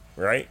sense,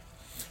 right?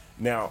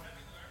 Now,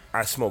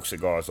 I smoke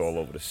cigars all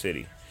over the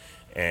city,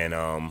 and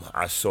I was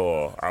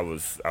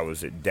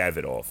at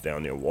Davidoff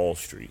down near Wall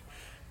Street,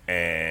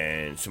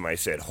 and somebody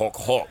said, Hawk,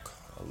 Hawk.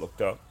 I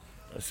looked up,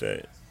 I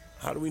said,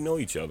 how do we know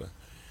each other?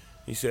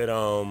 He said,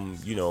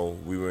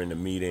 we were in the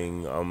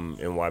meeting,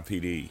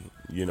 NYPD,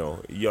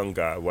 young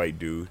guy, white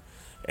dude.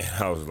 And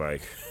I was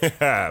like,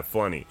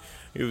 funny.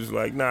 He was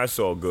like, nah, it's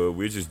all good.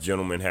 We're just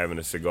gentlemen having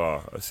a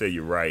cigar. I said,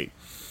 you're right.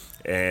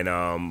 And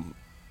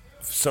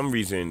for some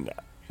reason,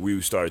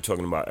 we started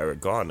talking about Eric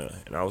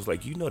Garner. And I was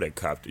like, that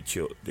cop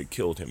that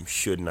killed him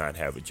should not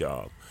have a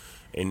job.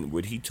 And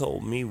what he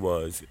told me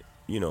was,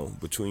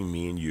 between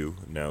me and you,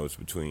 now it's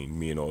between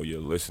me and all your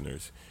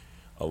listeners,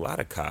 a lot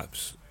of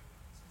cops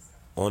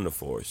on the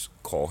force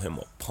call him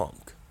a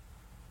punk,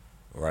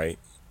 right?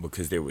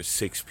 Because there were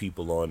 6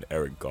 people on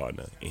Eric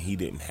Garner and he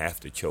didn't have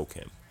to choke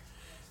him.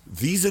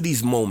 These are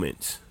these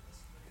moments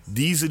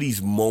These are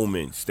these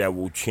moments that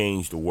will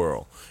change the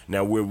world.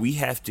 Now, where we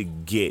have to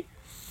get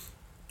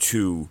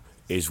to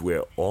is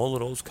where all of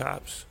those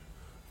cops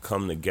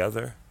come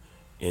together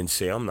and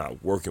say, I'm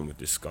not working with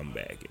this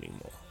scumbag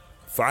anymore.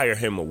 Fire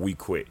him or we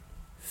quit.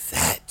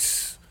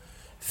 That's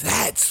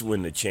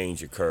when the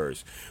change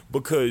occurs.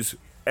 Because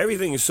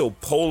everything is so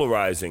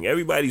polarizing.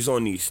 Everybody's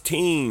on these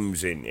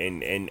teams and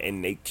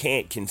they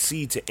can't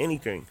concede to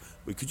anything.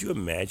 But could you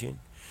imagine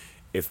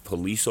if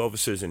police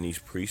officers in these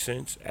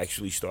precincts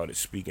actually started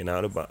speaking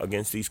out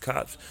against these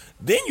cops?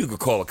 Then you could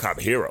call a cop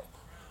a hero,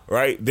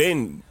 right?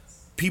 Then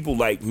people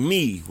like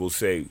me will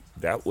say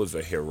that was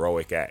a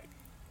heroic act,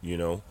 you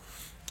know?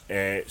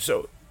 And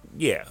so,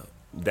 yeah,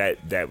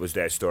 that was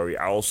that story.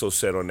 I also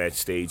said on that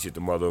stage at the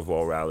Mother of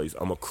All Rallies,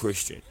 I'm a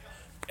Christian.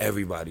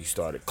 Everybody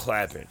started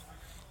clapping.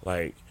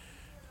 Like,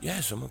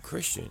 yes, I'm a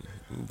Christian.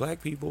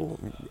 Black people,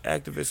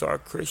 activists are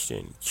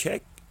Christian.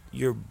 Check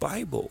your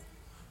Bible.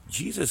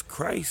 Jesus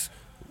Christ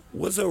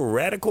was a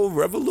radical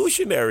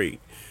revolutionary.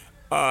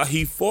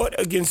 He fought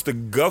against the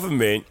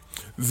government.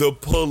 The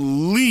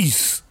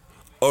police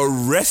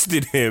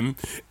arrested him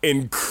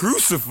and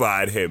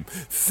crucified him.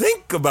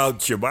 Think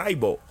about your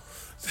Bible.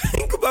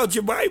 Think about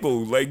your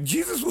Bible. Like,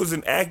 Jesus was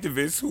an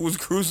activist who was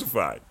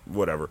crucified.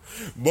 Whatever.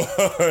 But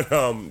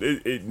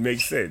it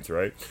makes sense,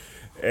 right?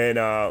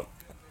 And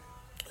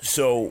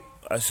so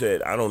I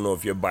said, I don't know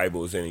if your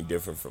Bible is any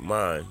different from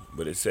mine,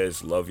 but it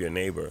says love your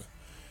neighbor.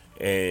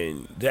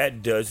 And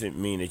that doesn't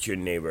mean that your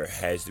neighbor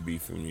has to be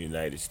from the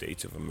United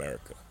States of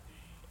America,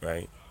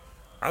 right?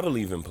 I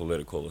believe in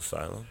political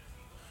asylum,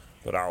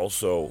 but I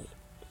also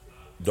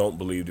don't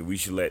believe that we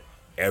should let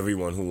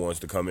everyone who wants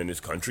to come in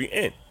this country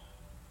in.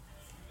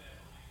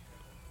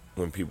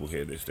 When people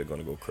hear this, they're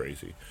going to go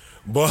crazy.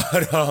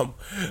 But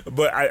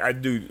I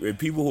do.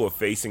 People who are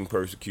facing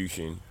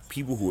persecution,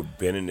 people who have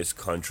been in this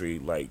country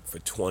like for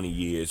 20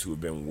 years, who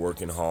have been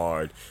working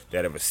hard,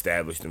 that have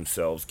established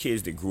themselves,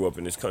 kids that grew up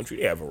in this country,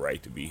 they have a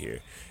right to be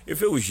here.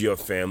 If it was your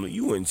family,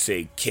 you wouldn't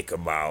say kick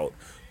them out,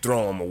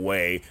 throw them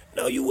away.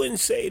 No, you wouldn't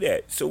say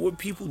that. So what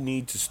people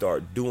need to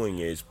start doing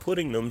is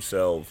putting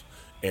themselves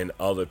in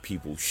other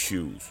people's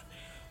shoes.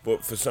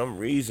 But for some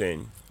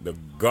reason, the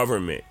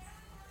government,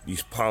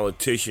 these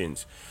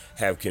politicians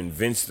have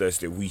convinced us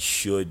that we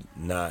should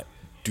not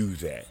do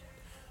that.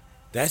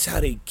 That's how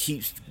they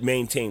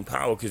maintain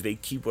power, because they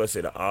keep us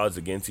at odds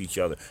against each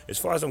other. As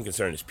far as I'm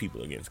concerned, it's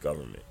people against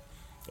government.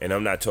 And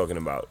I'm not talking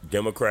about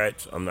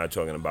Democrats. I'm not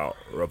talking about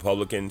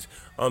Republicans.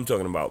 I'm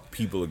talking about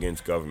people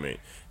against government.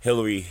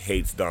 Hillary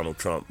hates Donald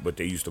Trump, but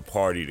they used to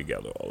party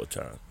together all the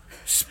time.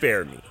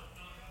 Spare me.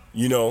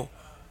 You know?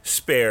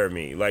 Spare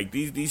me. Like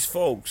these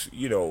folks,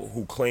 you know,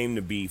 who claim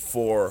to be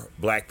for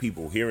black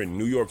people here in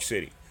New York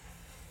City,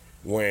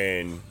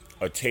 when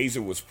a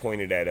taser was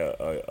pointed at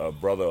a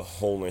brother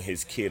holding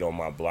his kid on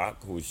my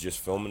block who was just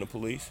filming the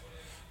police,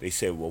 they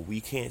said, well, we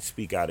can't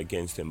speak out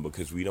against him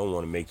because we don't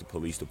want to make the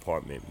police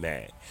department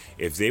mad.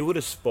 If they would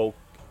have spoke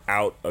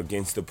out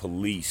against the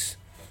police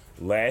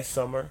last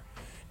summer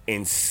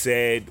and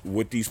said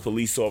what these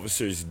police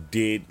officers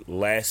did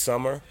last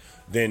summer,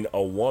 then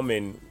a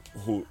woman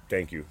who,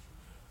 thank you,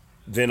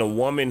 then a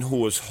woman who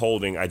was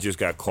holding, I just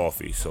got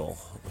coffee, so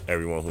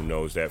everyone who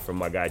knows that, from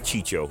my guy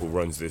Chicho, who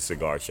runs this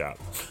cigar shop,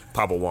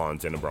 Papa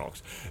Juan's in the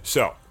Bronx.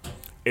 So,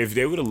 if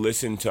they would have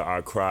listened to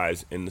our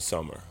cries in the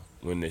summer,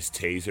 when this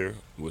taser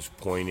was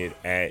pointed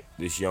at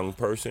this young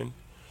person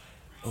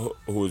who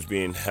was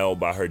being held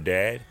by her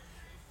dad,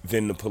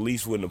 then the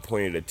police wouldn't have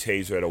pointed a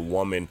taser at a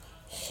woman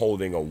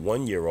holding a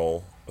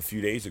 1-year-old a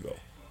few days ago.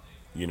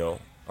 You know,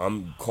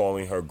 I'm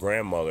calling her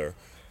grandmother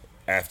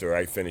after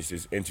I finish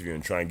this interview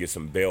and try and get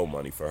some bail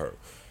money for her.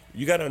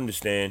 You got to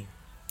understand,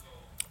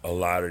 a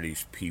lot of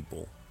these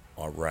people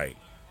are right.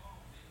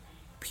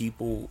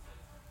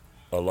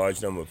 A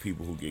large number of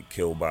people who get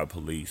killed by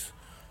police,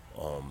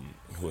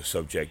 who are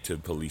subject to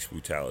police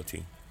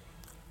brutality,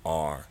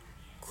 are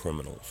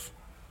criminals.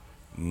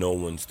 No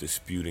one's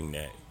disputing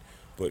that.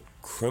 But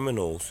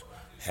criminals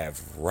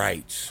have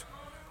rights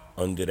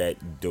under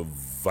that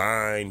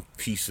divine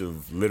piece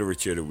of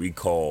literature that we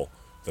call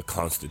the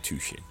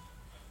Constitution.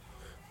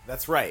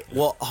 That's right.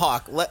 Well,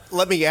 Hawk,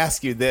 let me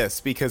ask you this,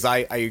 because I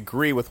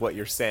agree with what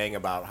you're saying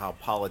about how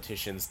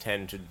politicians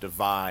tend to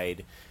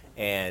divide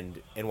and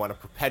want to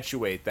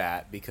perpetuate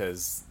that,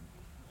 because,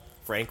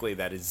 frankly,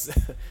 that is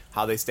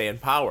how they stay in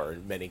power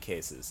in many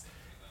cases.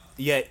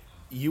 Yet,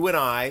 you and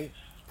I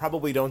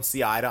probably don't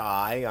see eye to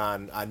eye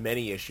on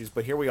many issues,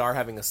 but here we are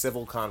having a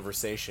civil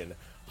conversation.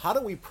 How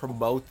do we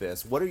promote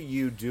this? What are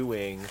you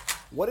doing?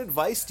 What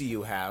advice do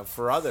you have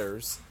for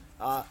others,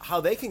 how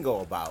they can go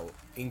about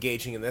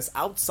engaging in this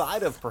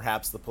outside of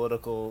perhaps the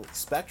political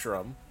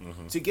spectrum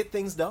to get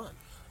things done?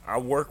 I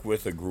work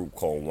with a group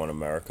called One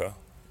America.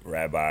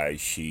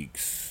 Rabbis,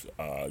 sheiks,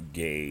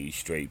 gay,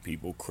 straight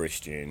people,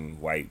 Christian,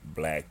 white,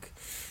 black,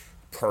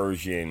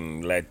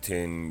 Persian,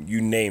 Latin, you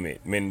name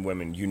it, men,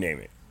 women, you name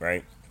it,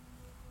 right?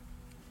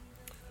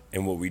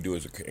 And what we do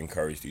is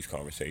encourage these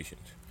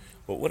conversations.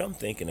 But what I'm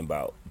thinking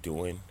about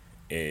doing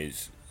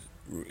is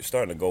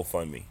starting a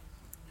GoFundMe.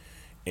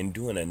 and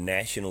doing a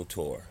national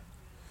tour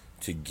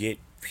to get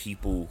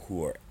people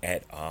who are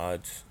at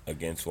odds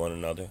against one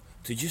another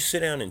to just sit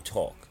down and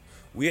talk.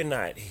 We are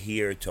not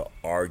here to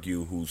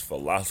argue whose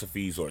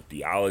philosophies or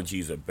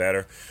theologies are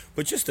better,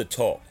 but just to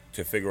talk,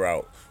 to figure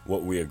out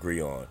what we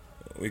agree on.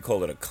 We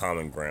call it a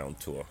common ground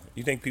tour.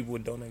 You think people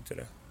would donate to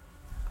that?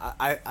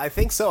 I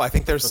think so. I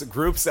think there's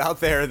groups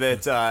out there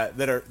that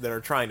are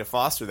trying to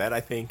foster that.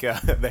 I think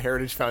the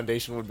Heritage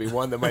Foundation would be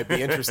one that might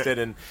be interested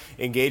in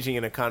engaging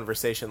in a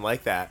conversation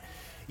like that.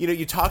 You know,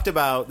 you talked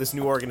about this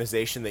new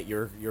organization that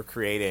you're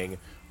creating.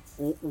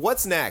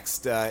 What's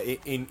next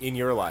in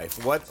your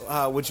life?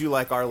 What would you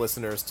like our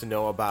listeners to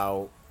know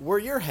about where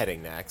you're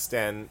heading next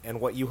and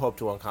what you hope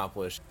to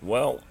accomplish?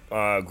 Well,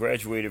 I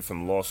graduated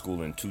from law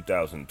school in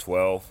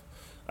 2012.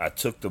 I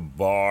took the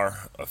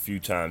bar a few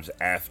times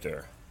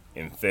after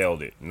and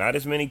failed it. Not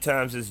as many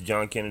times as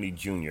John Kennedy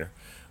Jr.,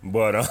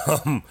 but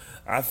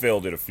I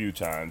failed it a few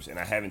times, and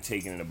I haven't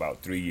taken it in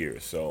about 3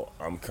 years. So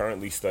I'm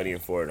currently studying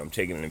for it. I'm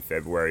taking it in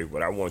February.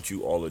 What I want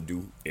you all to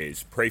do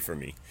is pray for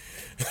me,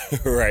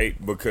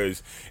 right?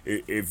 Because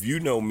if you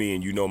know me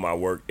and you know my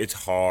work, it's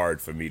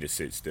hard for me to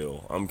sit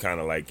still. I'm kind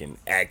of like an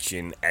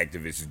action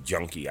activist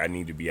junkie. I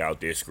need to be out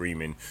there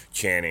screaming,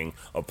 chanting,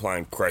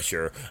 applying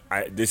pressure.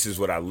 This is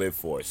what I live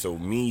for. So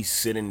me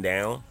sitting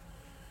down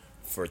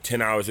for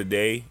 10 hours a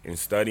day and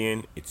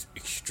studying, it's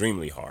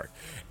extremely hard.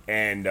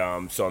 And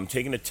so I'm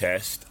taking a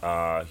test.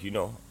 I'm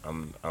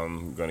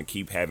going to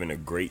keep having a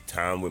great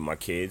time with my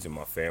kids and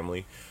my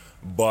family.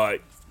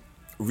 But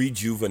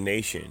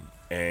rejuvenation,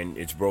 and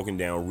it's broken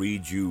down,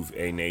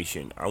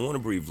 rejuvenation. I want to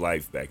breathe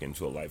life back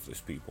into a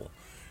lifeless people.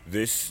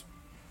 The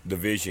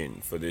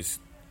vision for this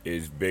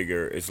is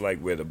bigger. It's like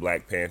where the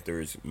Black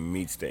Panthers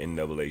meets the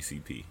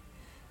NAACP,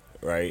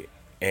 right?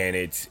 And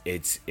it's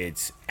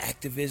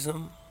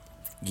activism.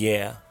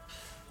 Yeah,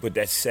 but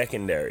that's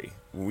secondary.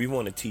 What we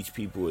want to teach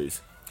people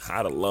is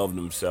how to love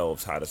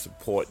themselves, how to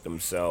support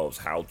themselves,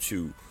 how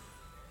to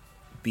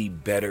be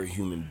better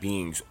human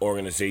beings,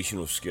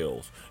 organizational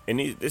skills. And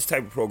this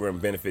type of program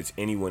benefits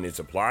anyone it's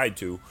applied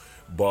to,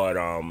 but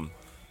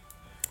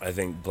I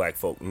think black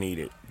folk need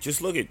it.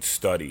 Just look at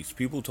studies.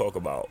 People talk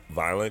about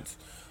violence.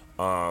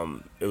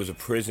 There was a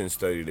prison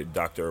study that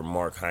Dr.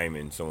 Mark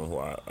Hyman, someone who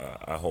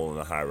I hold in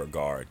a high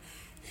regard,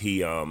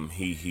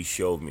 he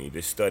showed me.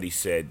 This study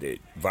said that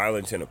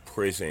violence in a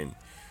prison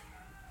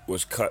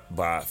was cut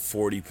by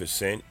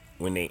 40%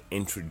 when they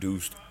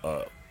introduced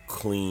a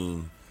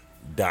clean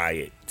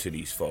diet to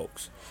these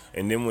folks.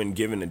 And then when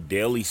given a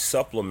daily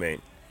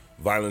supplement,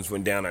 violence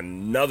went down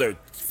another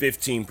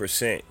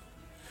 15%.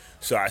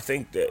 So I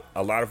think that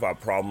a lot of our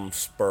problems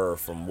spur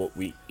from what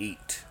we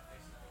eat,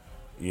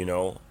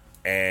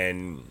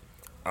 and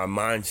our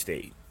mind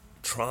state.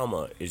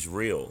 Trauma is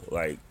real.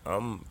 Like,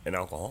 I'm an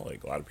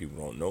alcoholic. A lot of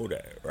people don't know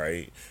that,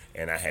 right?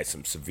 And I had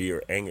some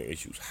severe anger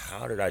issues.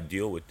 How did I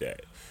deal with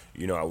that?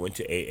 I went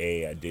to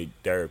AA, I did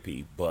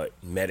therapy, but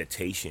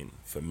meditation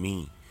for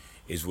me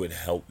is what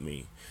helped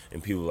me.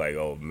 And people are like,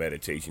 oh,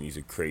 meditation, he's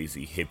a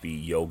crazy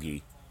hippie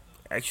yogi.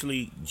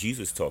 Actually,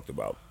 Jesus talked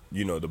about,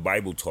 the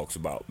Bible talks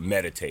about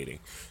meditating.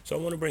 So I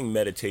want to bring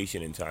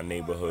meditation into our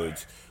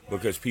neighborhoods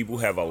because people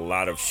have a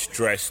lot of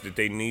stress that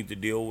they need to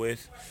deal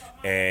with,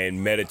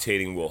 and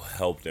meditating will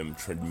help them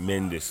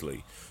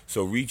tremendously.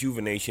 So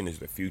rejuvenation is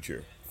the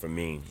future for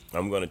me.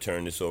 I'm going to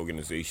turn this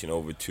organization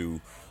over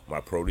to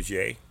my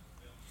protege.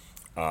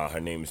 Her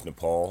name is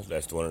Nepal.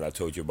 That's the one that I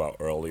told you about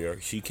earlier.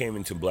 She came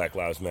into Black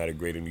Lives Matter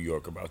Greater New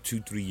York about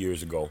 2-3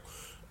 years ago.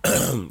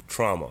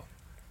 Trauma.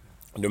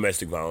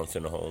 Domestic violence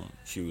in the home.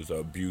 She was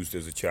abused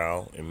as a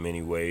child in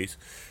many ways,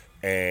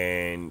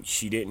 and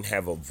she didn't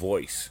have a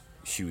voice.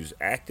 She was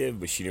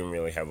active, but she didn't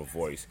really have a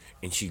voice,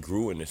 and she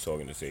grew in this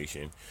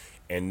organization,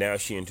 and now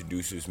she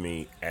introduces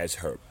me as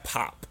her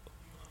pop,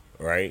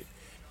 right?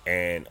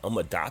 And I'm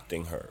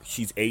adopting her.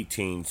 She's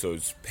 18, so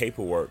it's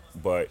paperwork,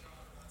 but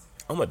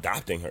I'm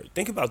adopting her.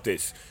 Think about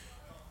this.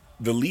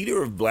 The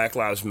leader of Black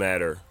Lives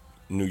Matter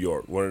New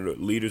York, one of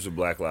the leaders of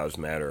Black Lives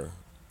Matter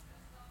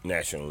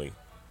nationally,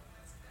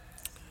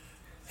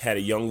 had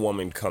a young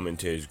woman come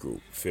into his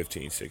group,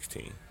 15,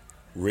 16,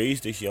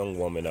 raised this young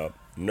woman up,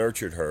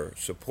 nurtured her,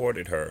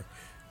 supported her,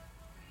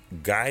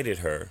 guided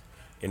her,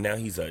 and now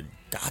he's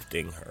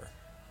adopting her.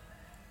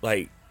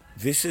 Like,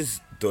 this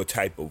is the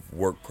type of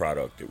work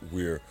product that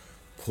we're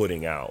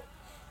putting out.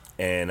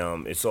 And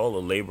it's all a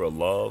labor of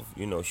love.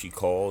 She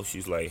calls,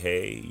 she's like,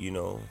 hey,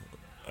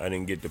 I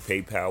didn't get the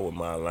PayPal with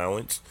my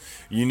allowance,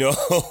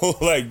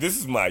 like, this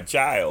is my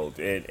child,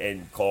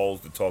 and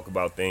calls to talk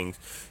about things,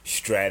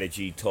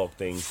 strategy, talk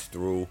things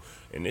through.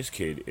 And this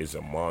kid is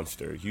a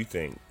monster. You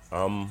think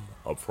I'm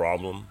a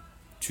problem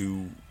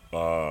to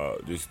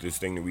this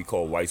thing that we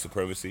call white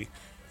supremacy?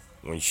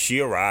 When she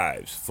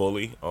arrives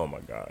fully, oh my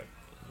God,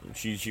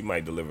 she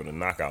might deliver the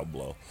knockout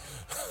blow.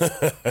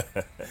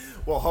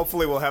 Well,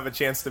 hopefully we'll have a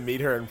chance to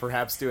meet her and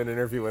perhaps do an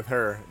interview with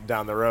her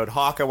down the road.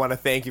 Hawk, I want to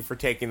thank you for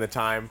taking the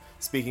time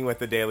speaking with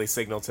the Daily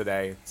Signal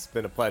today. It's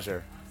been a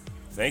pleasure.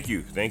 Thank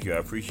you. I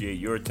appreciate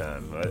your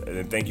time.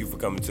 And thank you for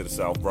coming to the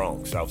South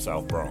Bronx,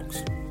 South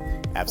Bronx.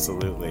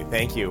 Absolutely.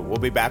 Thank you. We'll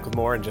be back with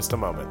more in just a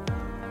moment.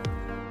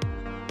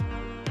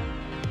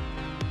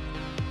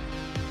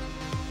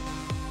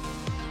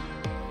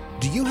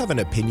 Do you have an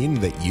opinion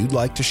that you'd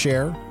like to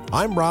share?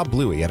 I'm Rob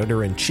Bluey,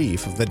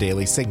 Editor-in-Chief of the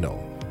Daily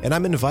Signal, and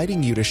I'm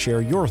inviting you to share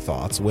your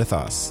thoughts with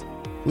us.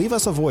 Leave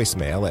us a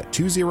voicemail at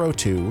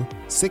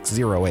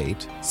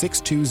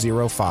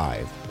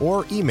 202-608-6205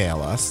 or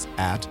email us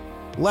at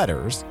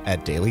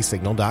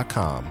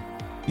letters@dailysignal.com.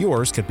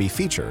 Yours could be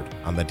featured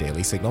on the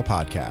Daily Signal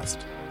podcast.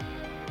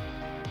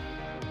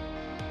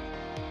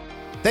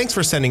 Thanks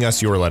for sending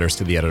us your letters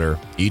to the editor.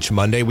 Each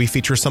Monday, we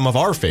feature some of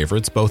our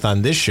favorites both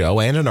on this show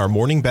and in our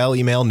Morning Bell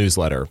email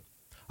newsletter.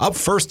 Up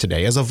first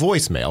today is a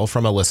voicemail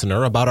from a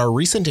listener about our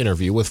recent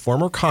interview with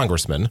former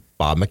Congressman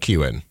Bob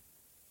McEwen.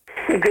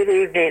 Good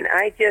evening.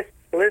 I just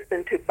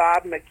listened to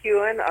Bob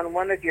McEwen on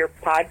one of your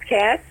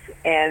podcasts,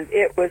 and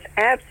it was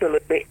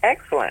absolutely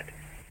excellent.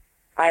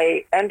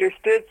 I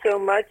understood so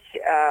much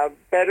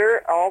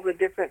better all the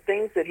different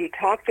things that he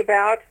talked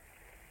about,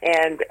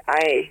 and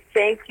I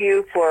thank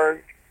you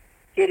for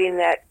getting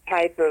that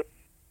type of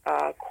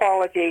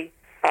quality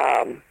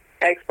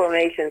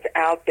explanations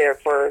out there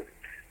for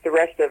the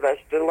rest of us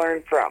to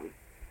learn from.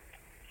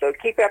 So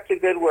keep up the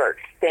good work.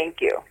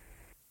 Thank you.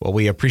 Well,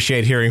 we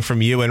appreciate hearing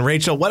from you. And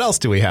Rachel, what else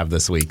do we have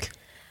this week?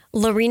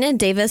 Lorena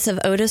Davis of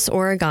Otis,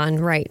 Oregon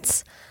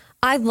writes,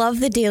 I love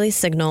the Daily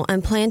Signal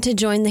and plan to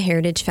join the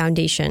Heritage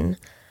Foundation.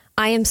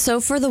 I am so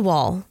for the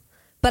wall,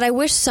 but I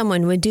wish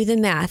someone would do the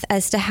math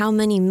as to how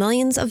many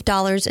millions of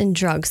dollars in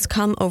drugs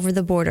come over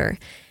the border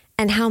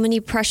and how many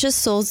precious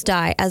souls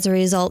die as a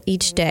result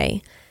each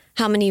day,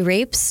 how many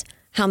rapes,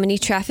 how many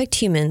trafficked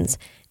humans,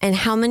 and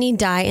how many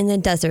die in the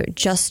desert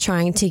just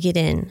trying to get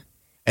in.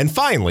 And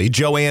finally,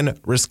 Joanne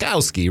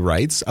Ryskowski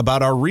writes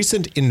about our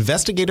recent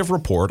investigative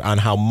report on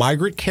how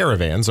migrant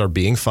caravans are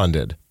being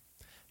funded.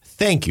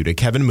 Thank you to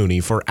Kevin Mooney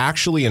for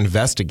actually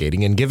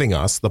investigating and giving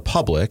us, the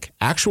public,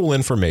 actual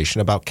information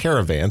about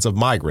caravans of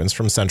migrants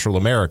from Central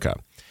America.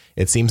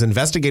 It seems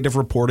investigative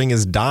reporting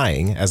is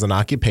dying as an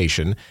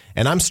occupation,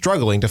 and I'm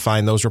struggling to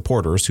find those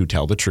reporters who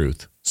tell the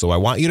truth. So I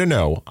want you to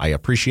know I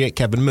appreciate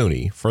Kevin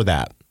Mooney for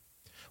that.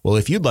 Well,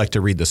 if you'd like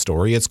to read the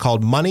story, it's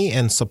called Money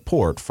and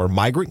Support for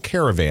Migrant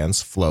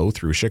Caravans Flow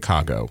Through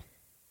Chicago.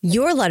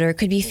 Your letter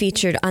could be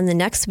featured on the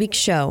next week's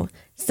show.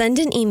 Send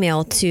an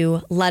email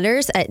to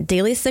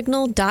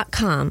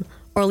letters@dailysignal.com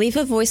or leave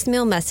a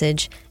voicemail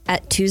message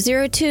at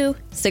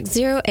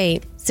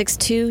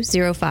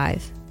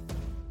 202-608-6205.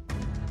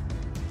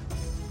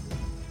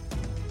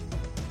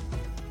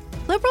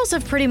 Liberals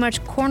have pretty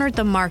much cornered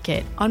the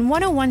market on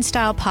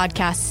 101-style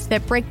podcasts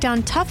that break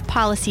down tough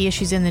policy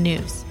issues in the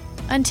news.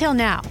 Until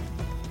now.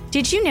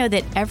 Did you know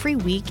that every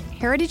week,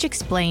 Heritage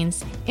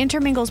Explains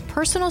intermingles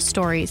personal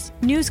stories,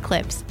 news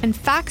clips, and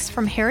facts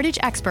from Heritage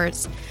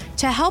experts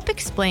to help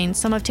explain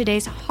some of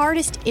today's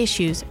hardest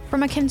issues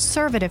from a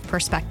conservative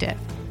perspective?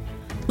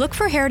 Look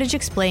for Heritage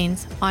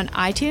Explains on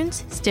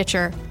iTunes,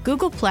 Stitcher,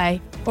 Google Play,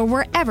 or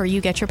wherever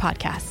you get your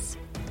podcasts.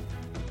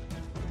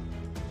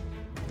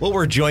 Well,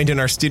 we're joined in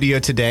our studio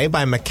today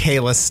by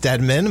Michaela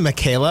Stedman.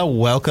 Michaela,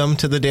 welcome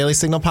to the Daily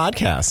Signal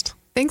podcast.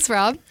 Thanks,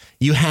 Rob.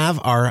 You have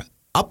our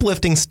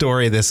uplifting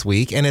story this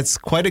week, and it's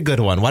quite a good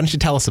one. Why don't you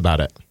tell us about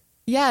it?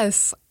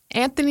 Yes.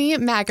 Anthony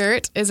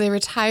Maggart is a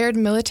retired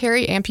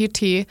military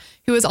amputee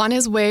who was on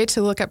his way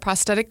to look at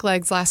prosthetic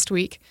legs last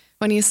week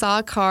when he saw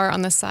a car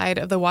on the side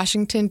of the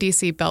Washington,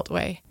 D.C.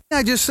 Beltway.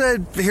 I just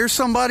said, here's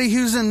somebody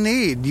who's in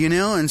need,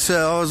 and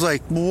so I was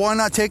like, why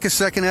not take a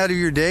second out of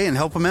your day and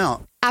help them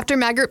out? After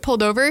Maggart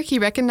pulled over, he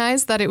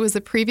recognized that it was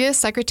the previous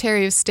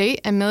Secretary of State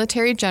and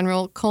Military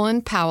General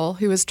Colin Powell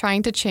who was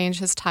trying to change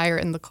his tire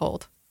in the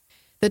cold.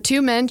 The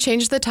two men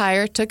changed the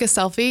tire, took a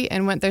selfie,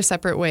 and went their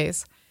separate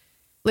ways.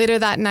 Later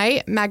that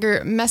night,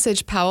 Maggart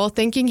messaged Powell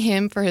thanking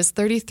him for his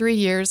 33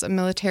 years of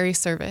military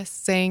service,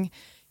 saying,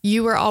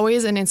 "You were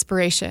always an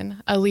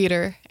inspiration, a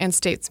leader, and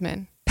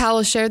statesman."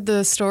 Powell shared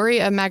the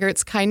story of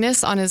Maggart's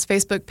kindness on his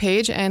Facebook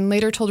page and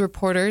later told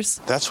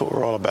reporters, "That's what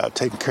we're all about,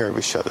 taking care of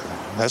each other.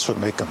 That's what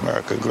makes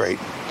America great.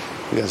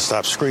 We got to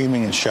stop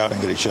screaming and shouting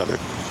at each other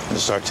and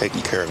start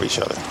taking care of each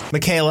other."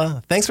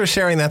 Michaela, thanks for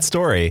sharing that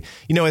story.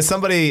 As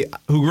somebody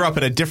who grew up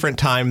at a different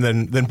time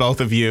than both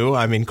of you,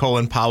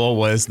 Colin Powell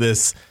was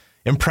this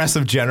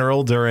impressive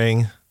general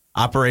during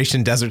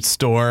Operation Desert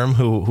Storm,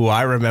 who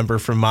I remember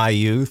from my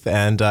youth,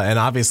 and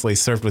obviously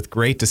served with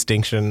great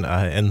distinction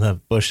in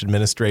the Bush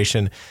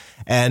administration.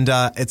 And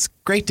it's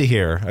great to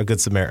hear a Good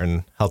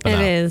Samaritan helping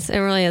out. It is. It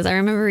really is. I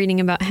remember reading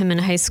about him in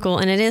high school,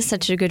 and it is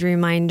such a good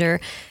reminder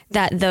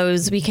that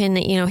those we can,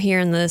 here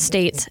in the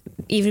States,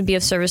 even be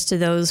of service to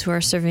those who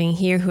are serving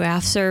here, who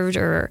have served,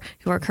 or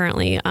who are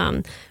currently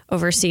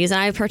overseas.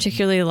 And I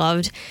particularly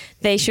loved,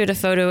 they showed a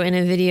photo and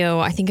a video,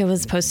 I think it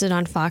was posted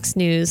on Fox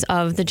News,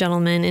 of the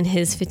gentleman in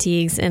his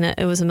fatigues, and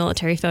it was a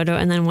military photo,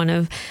 and then one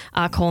of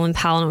Colin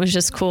Powell, and it was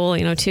just cool,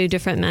 two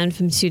different men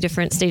from two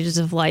different stages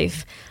of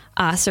life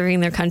serving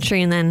their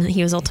country, and then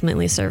he was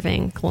ultimately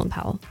serving Colin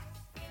Powell.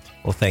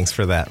 Well, thanks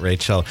for that,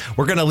 Rachel.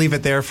 We're going to leave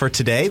it there for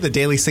today. The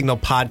Daily Signal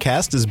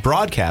podcast is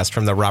broadcast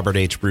from the Robert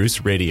H.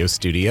 Bruce Radio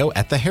Studio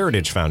at the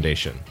Heritage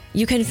Foundation.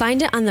 You can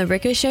find it on the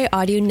Ricochet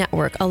Audio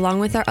Network along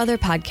with our other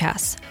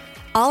podcasts.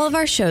 All of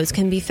our shows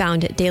can be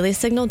found at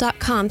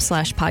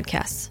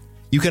dailysignal.com/podcasts.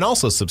 You can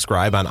also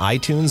subscribe on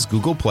iTunes,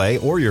 Google Play,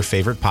 or your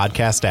favorite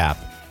podcast app.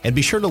 And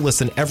be sure to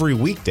listen every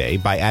weekday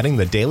by adding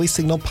the Daily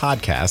Signal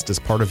podcast as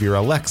part of your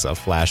Alexa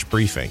flash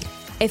briefing.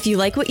 If you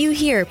like what you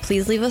hear,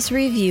 please leave us a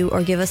review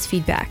or give us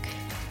feedback.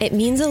 It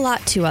means a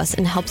lot to us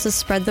and helps us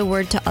spread the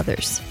word to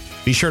others.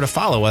 Be sure to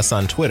follow us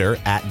on Twitter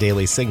at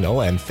Daily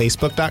Signal and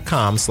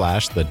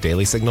Facebook.com/The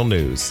Daily Signal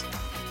News.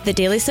 The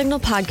Daily Signal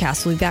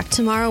podcast will be back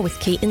tomorrow with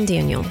Kate and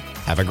Daniel.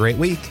 Have a great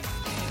week.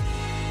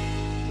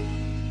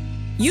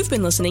 You've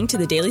been listening to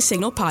the Daily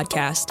Signal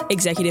podcast,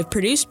 executive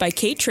produced by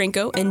Kate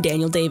Trinko and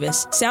Daniel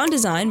Davis. Sound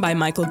design by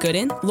Michael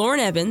Gooden, Lauren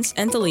Evans,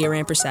 and Thalia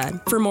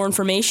Rampersad. For more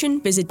information,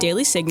 visit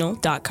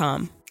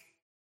dailysignal.com.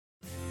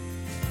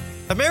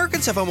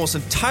 Americans have almost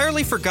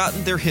entirely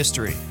forgotten their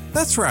history.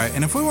 That's right,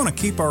 and if we want to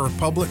keep our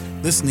republic,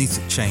 this needs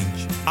to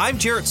change. I'm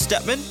Jarrett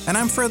Stepman. And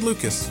I'm Fred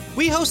Lucas.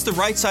 We host The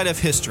Right Side of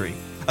History,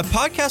 a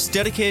podcast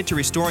dedicated to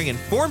restoring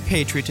informed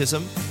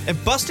patriotism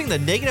and busting the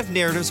negative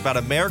narratives about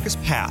America's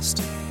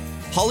past.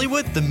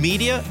 Hollywood, the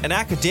media, and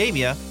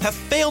academia have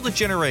failed a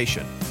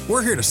generation.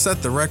 We're here to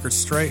set the record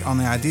straight on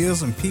the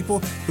ideas and people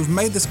who've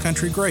made this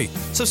country great.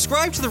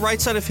 Subscribe to The Right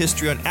Side of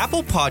History on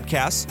Apple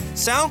Podcasts,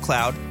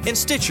 SoundCloud, and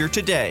Stitcher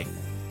today.